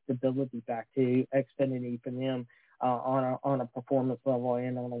some stability back to Xfinity for them on a performance level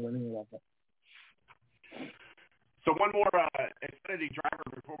and on a winning level. So one more Xfinity driver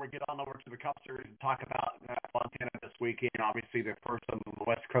before we get on over to the Cup Series and talk about Fontana this weekend. Obviously, the first on the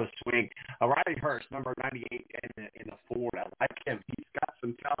West Coast swing. Riley Hurst, number 98 in the Ford. I like him. He's got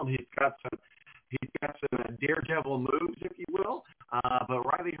some talent. He's got some daredevil moves, if you will. But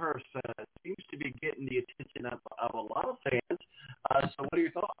Riley Hurst seems to be getting the attention of a lot of fans. So what are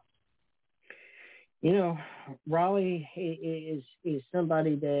your thoughts? Raleigh is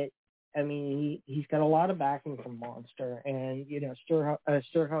somebody that, I mean, he's got a lot of backing from Monster, and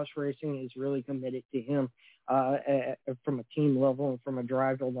Stewart-Haas Racing is really committed to him from a team level and from a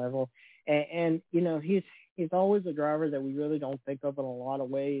driver level, and he's always a driver that we really don't think of in a lot of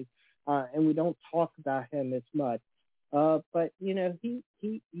ways, and we don't talk about him as much. But he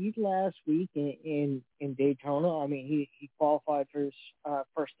last week in Daytona, I mean, he qualified for his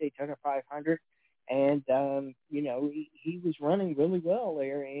first Daytona 500. And, he was running really well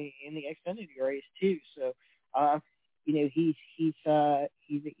there in the Xfinity race too. So, he's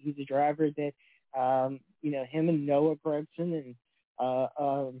a driver that, him and Noah Gregson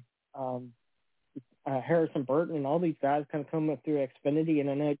and Harrison Burton and all these guys kind of come up through Xfinity. And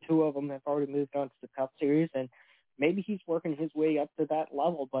I know two of them have already moved on to the Cup Series, and maybe he's working his way up to that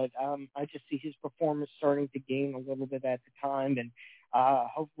level. But I just see his performance starting to gain a little bit at the time, and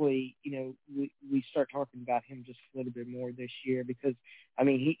hopefully, we start talking about him just a little bit more this year, because I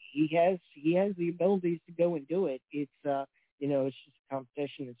mean, he has the abilities to go and do it. It's it's just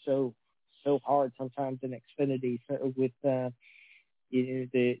competition is so hard sometimes in Xfinity, so with the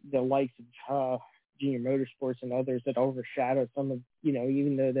likes of Junior Motorsports and others that overshadow some of,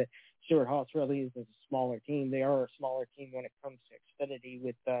 even though the Stewart-Haas really is a smaller team, they are a smaller team when it comes to Xfinity.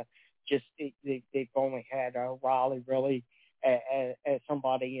 With they've only had Raleigh really as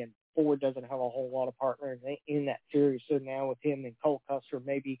somebody, and Ford doesn't have a whole lot of partners in that series. So now with him and Cole Custer,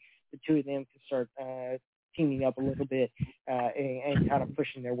 maybe the two of them can start teaming up a little bit and kind of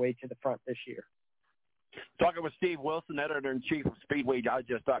pushing their way to the front this year. Talking with Steve Wilson, editor-in-chief of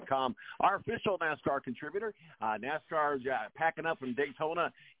SpeedwayDigest.com, our official NASCAR contributor. NASCAR's packing up from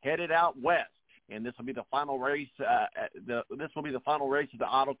Daytona, headed out west. And this will be the final race. This will be the final race of the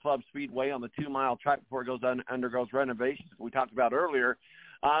Auto Club Speedway on the 2-mile track before it undergoes renovations, we talked about earlier.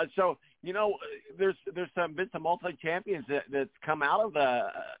 So there's been some multi-champions that's come out of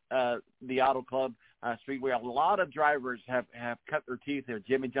the Auto Club Speedway. A lot of drivers have cut their teeth there.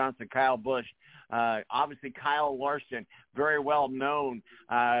 Jimmy Johnson, Kyle Busch, obviously Kyle Larson, very well known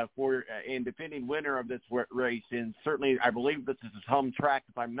for in defending winner of this race, and certainly I believe this is his home track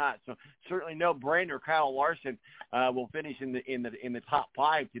if I'm not. So certainly no brainer. Kyle Larson will finish in the top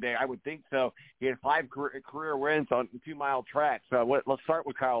 5 today. I would think so. He had 5 career wins on 2-mile tracks. So let's start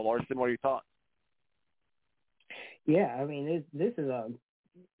with Kyle Larson. What are your thoughts? Yeah, I mean this is a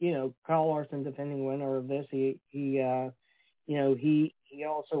Kyle Larson defending winner of this. He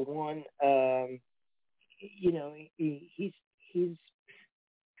also won. He's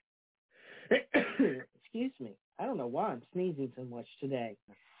excuse me. I don't know why I'm sneezing so much today.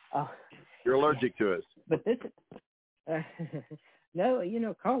 You're allergic to us. But this,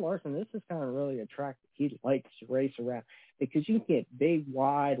 no, Kyle Larson, this is kind of really a track that he likes to race around, because you can get big,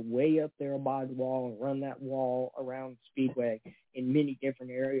 wide, way up there by the wall and run that wall around Speedway in many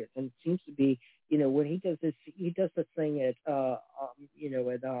different areas. And it seems to be, when he does this thing at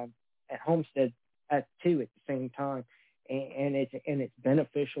Homestead too at the same time. And it's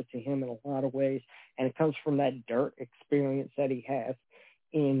beneficial to him in a lot of ways. And it comes from that dirt experience that he has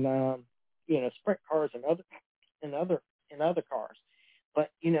in, sprint cars and other cars.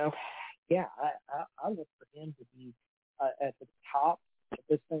 But, I look for him to be at the top of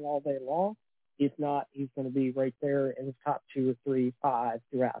this thing all day long. If not, he's going to be right there in the top 2 or 3, 5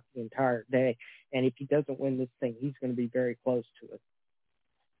 throughout the entire day. And if he doesn't win this thing, he's going to be very close to it.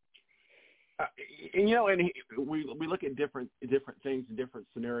 We look at different things and different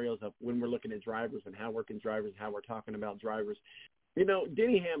scenarios of when we're looking at drivers and how we're talking about drivers.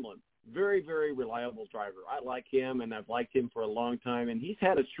 Denny Hamlin, very, very reliable driver. I like him, and I've liked him for a long time. And he's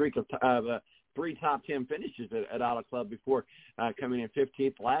had a streak of 3 top 10 finishes at Auto Club before coming in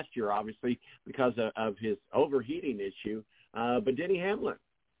 15th last year, obviously, because of his overheating issue. But Denny Hamlin.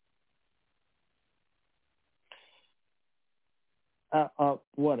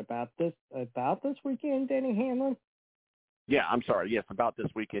 What about this weekend, Denny Hamlin? Yeah, I'm sorry. Yes, about this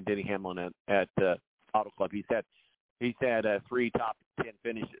weekend, Denny Hamlin at Auto Club. He's had 3 top 10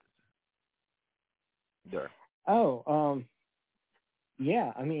 finishes there.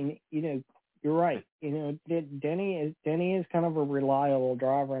 Yeah. I mean, you're right. Denny is kind of a reliable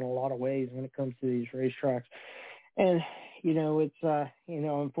driver in a lot of ways when it comes to these racetracks, and it's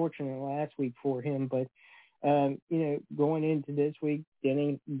unfortunate last week for him, but. Going into this week,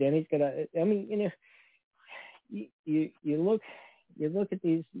 Denny's gonna. I mean, you look at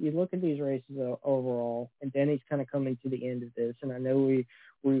these races overall, and Denny's kind of coming to the end of this. And I know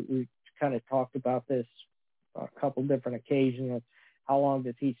we kind of talked about this a couple different occasions of how long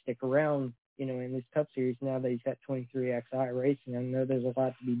does he stick around, in this Cup Series now that he's got 23XI racing. I know there's a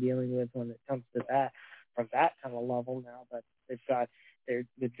lot to be dealing with when it comes to that. that kind of level now that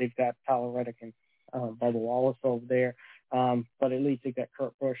they've got Tyler Reddick and Bubba Wallace over there. But at least they got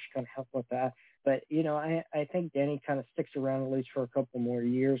Kurt Busch to kind of help with that. But, I think Denny kind of sticks around at least for a couple more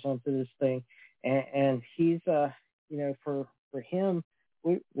years onto this thing. And he's, for him,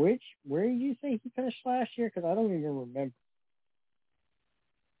 where do you say he finished last year? Because I don't even remember.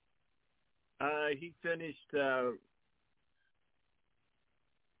 He finished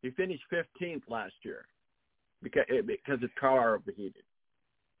 15th last year because his car overheated.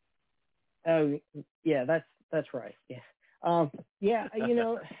 Oh, yeah, that's right. Yeah.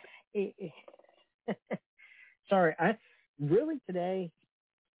 Sorry, today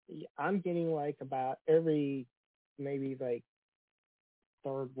I'm getting like about every maybe like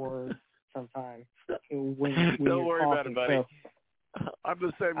third word sometimes when don't you're worry talking. about it, buddy. So, I'm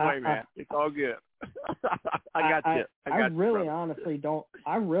the same way, man. It's all good. I got you. I really honestly don't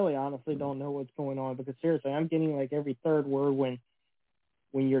know what's going on, because seriously, I'm getting like every third word when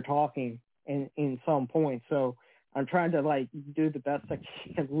you're talking in some point. So I'm trying to like do the best I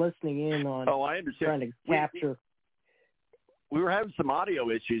can, listening in on. Oh, I understand. Trying to capture. We were having some audio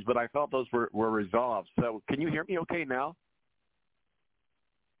issues, but I felt those were resolved. So can you hear me okay now?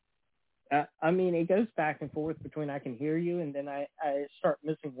 It goes back and forth between I can hear you and then I start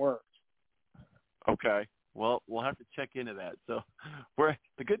missing words. Okay. Well, we'll have to check into that. So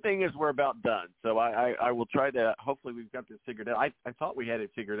the good thing is we're about done. So I will try to, hopefully we've got this figured out. I thought we had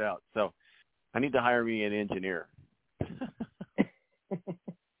it figured out. So I need to hire me an engineer.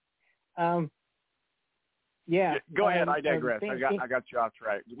 Yeah. Go ahead. I digress. I got you off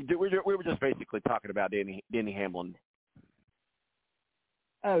track. We were just basically talking about Denny Hamlin.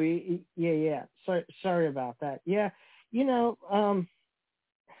 Oh, yeah. Sorry about that. Yeah. Jeez,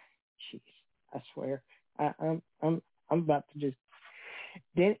 I swear. I'm about to just.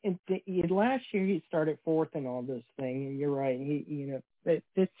 Last year he started fourth in all this thing, and you're right.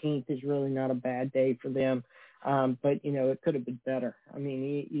 15th is really not a bad day for them, but it could have been better. I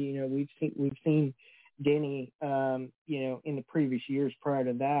mean, we've seen Denny, in the previous years prior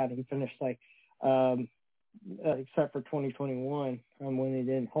to that, he finished like, except for 2021, when he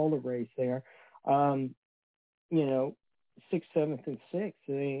didn't hold a race there, 6th, 7th, and 6th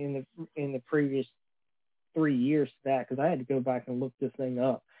in the previous 3 years to that, because I had to go back and look this thing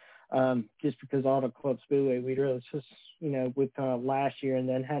up, just because Auto Club Speedway, we really just, with last year and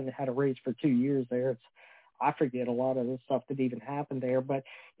then hadn't had a race for 2 years there. I forget a lot of the stuff that even happened there, but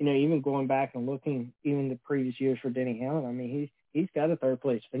even going back and looking even the previous years for Denny Hamlin, I mean, he's got a third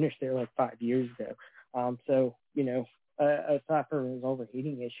place finish there like 5 years ago. So aside from his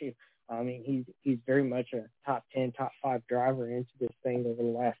overheating issue, I mean, he's very much a top 10, top 5 driver into this thing over the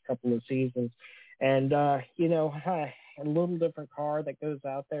last couple of seasons. And, a little different car that goes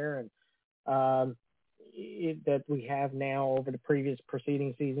out there and that we have now over the previous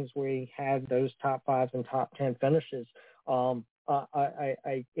preceding seasons where we had those top 5s and top 10 finishes.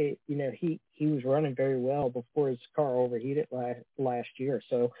 He was running very well before his car overheated last year.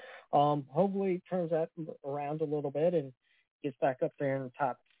 So hopefully it turns that around a little bit and gets back up there in the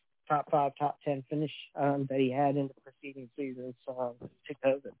top 5, top 10 finish that he had in the preceding seasons to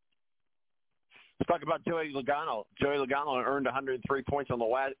COVID. Let's talk about Joey Logano. Joey Logano earned 103 points on the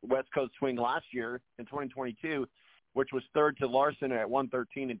West Coast swing last year in 2022, which was third to Larson at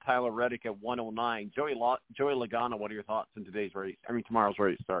 113 and Tyler Reddick at 109. Joey Logano, what are your thoughts in tomorrow's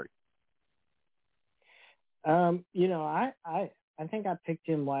race? Sorry. I think I picked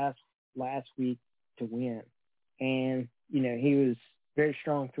him last week to win, and he was very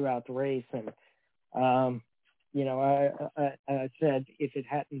strong throughout the race, and I said if it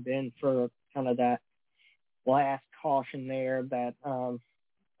hadn't been for kind of that last caution there that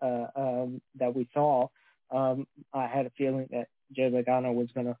we saw, I had a feeling that Joe Logano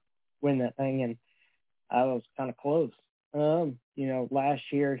was going to win that thing, and I was kind of close. Last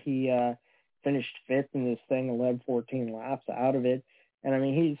year he finished 5th in this thing, 14 laps out of it, and I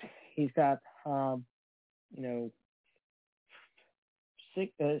mean he's got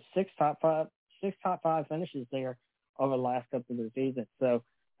six top five finishes there over the last couple of the seasons. So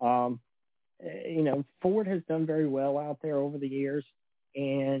Ford has done very well out there over the years,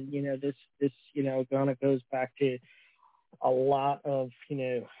 and this kind of goes back to a lot of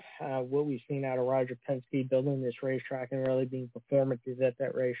what we've seen out of Roger Penske building this racetrack and really being performances at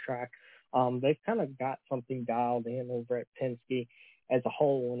that racetrack. They've kind of got something dialed in over at Penske as a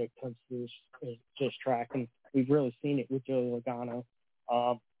whole when it comes to this track, and we've really seen it with Joey Logano.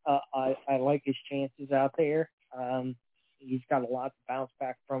 I like his chances out there. He's got a lot to bounce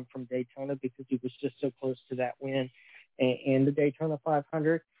back from Daytona because he was just so close to that win in the Daytona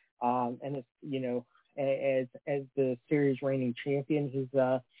 500. And it's, as the series reigning champion. He's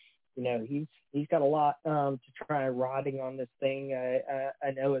he's got a lot to try riding on this thing.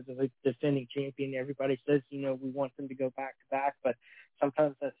 I know as a defending champion, everybody says we want them to go back to back, but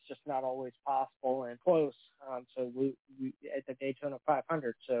sometimes that's just not always possible and close. So we at the Daytona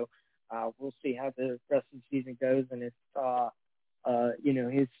 500. So we'll see how the rest of the season goes, and if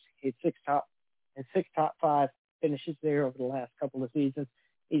his six top five finishes there over the last couple of seasons,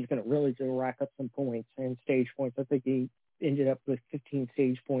 he's going to really rack up some points and stage points. I think he ended up with 15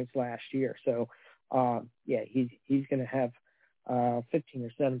 stage points last year. So, he's going to have 15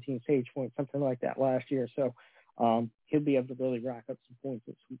 or 17 stage points, something like that last year. So he'll be able to really rack up some points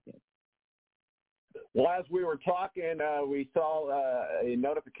this weekend. Well, as we were talking, we saw a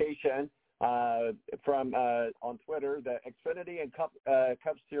notification from on Twitter that Xfinity and Cup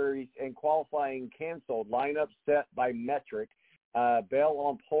Series and qualifying canceled. Lineup set by metric. Bell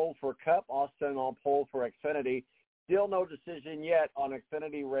on pole for Cup, Austin on pole for Xfinity. Still no decision yet on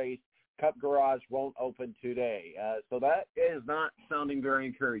Xfinity race. Cup Garage won't open today. So that is not sounding very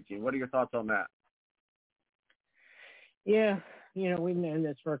encouraging. What are your thoughts on that? Yeah, we've known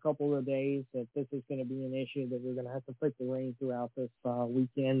this for a couple of days, that this is going to be an issue, that we're going to have to put the rain throughout this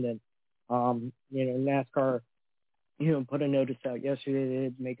weekend. And, NASCAR, put a notice out yesterday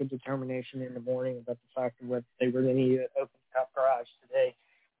to make a determination in the morning about the fact of whether they were going to open Cup Garage today.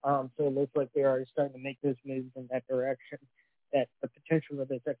 So it looks like they are starting to make those moves in that direction, that the potential of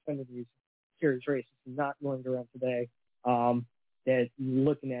this Xfinity Series race is not going to run today. That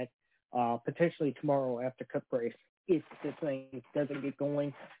looking at potentially tomorrow after Cup race, if this thing doesn't get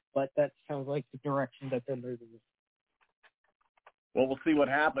going, but that sounds like the direction that they're moving in. Well, we'll see what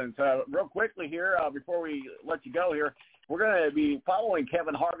happens. Real quickly here, before we let you go here, we're going to be following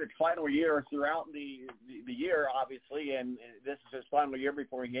Kevin Harvick's final year throughout the year, obviously, and this is his final year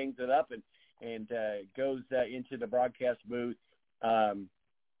before he hangs it up and goes into the broadcast booth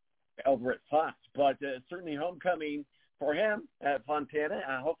over at Fox. But certainly homecoming for him at Fontana.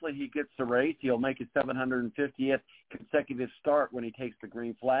 Hopefully he gets the race. He'll make his 750th consecutive start when he takes the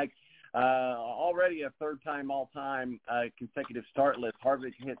green flag. Already a third-time all-time consecutive start list.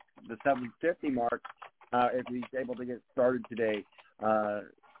 Harvick hit the 750 mark if he's able to get started today.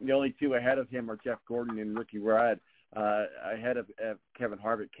 The only two ahead of him are Jeff Gordon and Ricky Rudd ahead of Kevin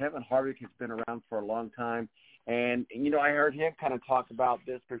Harvick. Kevin Harvick has been around for a long time. And, I heard him kind of talk about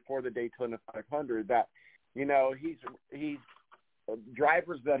this before the Daytona 500, that, he's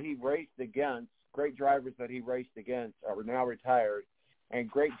drivers that he raced against, great drivers that he raced against are now retired, and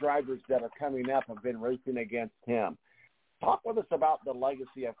great drivers that are coming up have been racing against him. Talk with us about the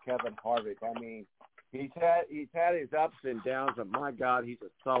legacy of Kevin Harvick. I mean, he's had his ups and downs, but my God, he's a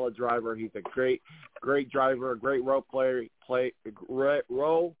solid driver. He's a great driver, a great role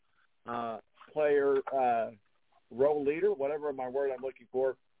leader, whatever my word I'm looking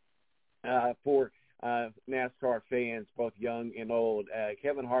for NASCAR fans, both young and old.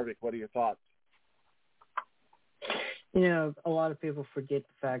 Kevin Harvick, what are your thoughts? A lot of people forget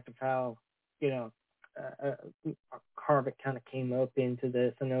the fact of how, Harvick kind of came up into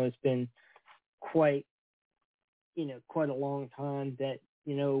this. I know it's been quite a long time that,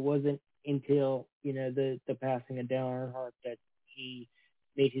 it wasn't until, the passing of Dale Earnhardt that he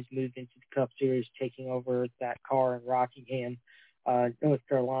made his move into the Cup Series, taking over that car in Rockingham, North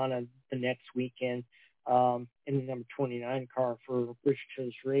Carolina the next weekend, in the number 29 car for Richard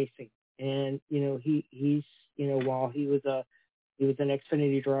Childress Racing. And, he's while he was an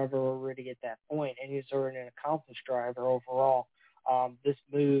Xfinity driver already at that point, and he was already an accomplished driver overall, this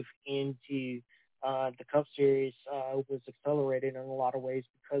move into the Cup Series was accelerated in a lot of ways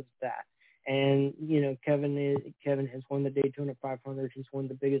because of that. And, Kevin has won the Daytona 500. He's won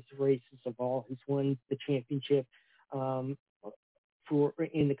the biggest races of all. He's won the championship in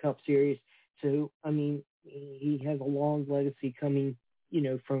the Cup Series. So, I mean, he has a long legacy coming,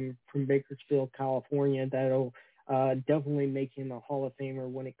 from Bakersfield, California, that'll definitely make him a Hall of Famer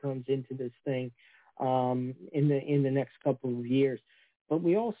when it comes into this thing in the next couple of years. But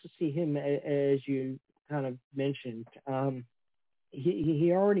we also see him, as you kind of mentioned,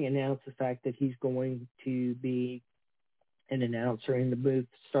 he already announced the fact that he's going to be an announcer in the booth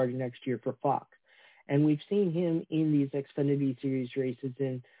starting next year for Fox. And we've seen him in these Xfinity Series races,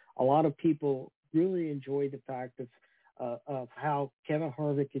 and a lot of people really enjoy the fact of how Kevin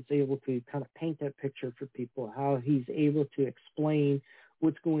Harvick is able to kind of paint that picture for people, how he's able to explain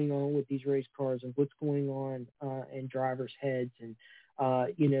what's going on with these race cars and what's going on in drivers' heads and,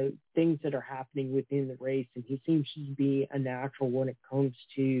 things that are happening within the race. And he seems to be a natural when it comes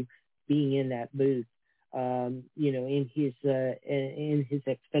to being in that booth. in his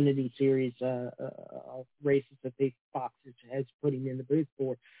Xfinity Series races that Fox has put him in the booth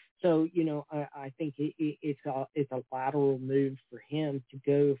for. So, I think it's a lateral move for him to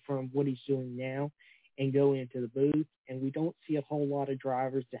go from what he's doing now and go into the booth. And we don't see a whole lot of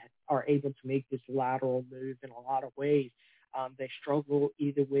drivers that are able to make this lateral move in a lot of ways. They struggle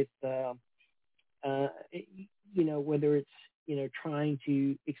either with, whether it's, trying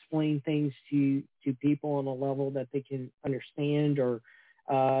to explain things to people on a level that they can understand, or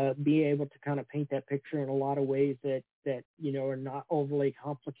be able to kind of paint that picture in a lot of ways that are not overly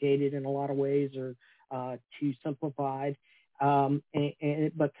complicated in a lot of ways, or too simplified.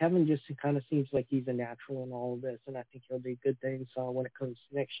 But Kevin just kind of seems like he's a natural in all of this, and I think he'll do good things when it comes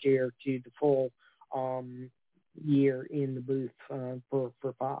next year to the full year in the booth for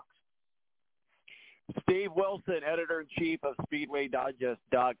Fox. Steve Wilson, editor-in-chief of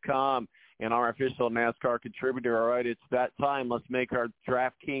SpeedwayDigest.com and our official NASCAR contributor. All right, it's that time. Let's make our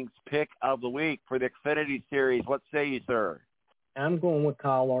DraftKings pick of the week for the Xfinity Series. What say you, sir? I'm going with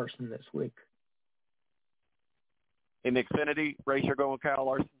Kyle Larson this week. In the Xfinity race, you're going with Kyle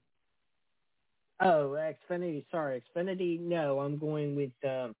Larson? Oh, Xfinity. Sorry, Xfinity. No, I'm going with,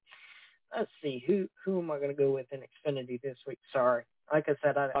 let's see, who am I going to go with in Xfinity this week? Sorry. Like I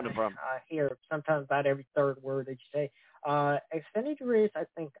said, I hear sometimes about every third word that you say. Xfinity race, I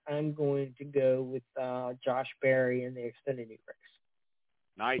think I'm going to go with Josh Berry in the Xfinity race.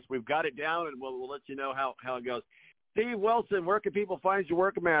 Nice. We've got it down, and we'll let you know how it goes. Steve Wilson, where can people find your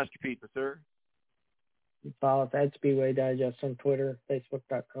work of masterpieces, sir? You follow us at Speedway Digest on Twitter,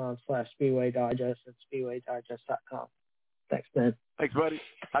 Facebook.com/Speedway Digest, and SpeedwayDigest.com. Thanks, man. Thanks, buddy.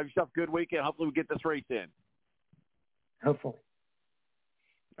 Have yourself a good weekend. Hopefully we get this race in. Hopefully.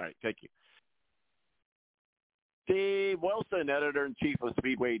 All right, thank you. Steve Wilson, editor-in-chief of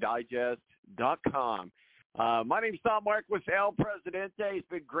SpeedwayDigest.com. My name's Tom Marquis, El Presidente. It's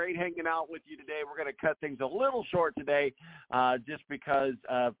been great hanging out with you today. We're going to cut things a little short today just because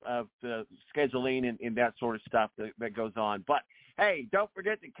of the scheduling and that sort of stuff that goes on. But, hey, don't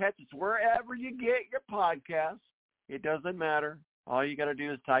forget to catch us wherever you get your podcasts. It doesn't matter. All you got to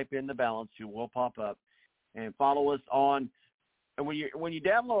do is type in The Balance Show. We'll pop up. And follow us on. And when you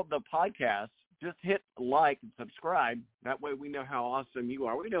download the podcast, just hit like and subscribe. That way we know how awesome you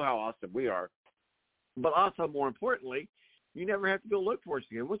are. We know how awesome we are. But also, more importantly, you never have to go look for us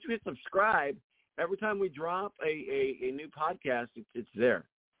again. Once you hit subscribe, every time we drop a new podcast, it's there.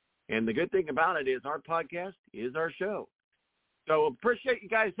 And the good thing about it is our podcast is our show. So appreciate you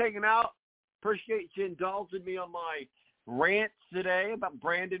guys hanging out. Appreciate you indulging me on my rant today about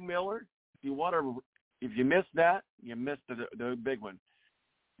Brandon Miller. If you missed that, you missed the big one.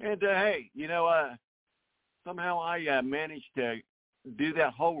 And, hey, somehow I managed to do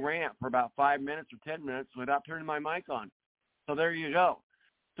that whole rant for about 5 minutes or 10 minutes without turning my mic on. So there you go.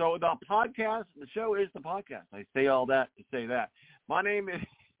 So the podcast, the show is the podcast. I say all that to say that. My name's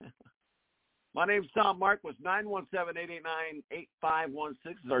Tom Marquis.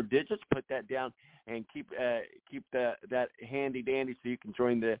 917-889-8516 is our digits. Put that down and keep that handy dandy so you can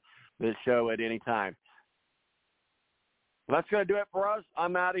join the show at any time. Well, that's going to do it for us.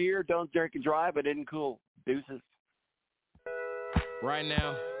 I'm out of here. Don't drink and drive. It isn't cool. Deuces. Right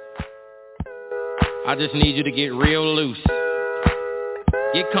now, I just need you to get real loose.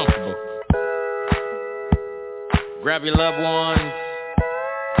 Get comfortable. Grab your loved ones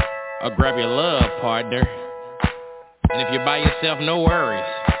or grab your love partner. And if you're by yourself, no worries.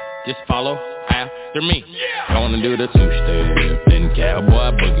 Just follow after me. Gonna do the two-step, then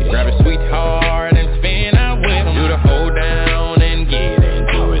cowboy boogie. Grab a sweetheart and spin out with them. Do the hold down and get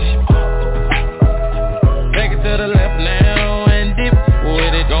into it. Take it to the left now and dip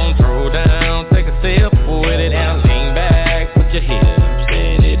with it. Gonna throw down, take a sip with it. Now lean back, put your hips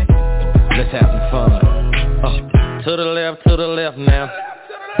in it. Let's have some fun. To the left now.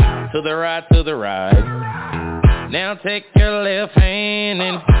 To the right. Now take your left hand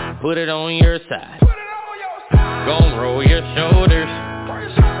and put it on your side. Gonna roll your shoulders,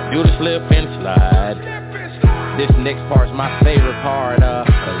 do the slip and slide. This next part's my favorite part,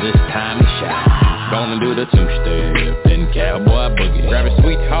 cause it's time to shine. Gonna do the two-step, then cowboy boogie. Grab a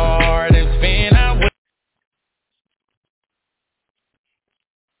sweetheart and spin out with.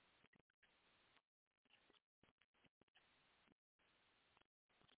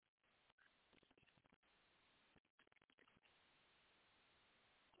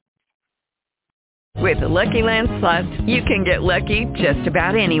 With the Lucky Land Slots, you can get lucky just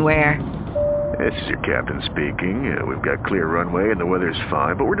about anywhere. This is your captain speaking. We've got clear runway and the weather's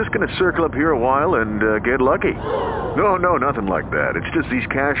fine, but we're just going to circle up here a while and get lucky. No, nothing like that. It's just these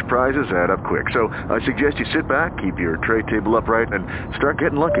cash prizes add up quick. So I suggest you sit back, keep your tray table upright, and start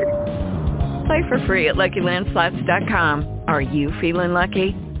getting lucky. Play for free at LuckyLandSlots.com. Are you feeling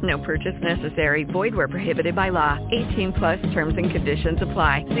lucky? No purchase necessary. Void where prohibited by law. 18+ terms and conditions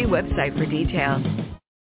apply. See website for details.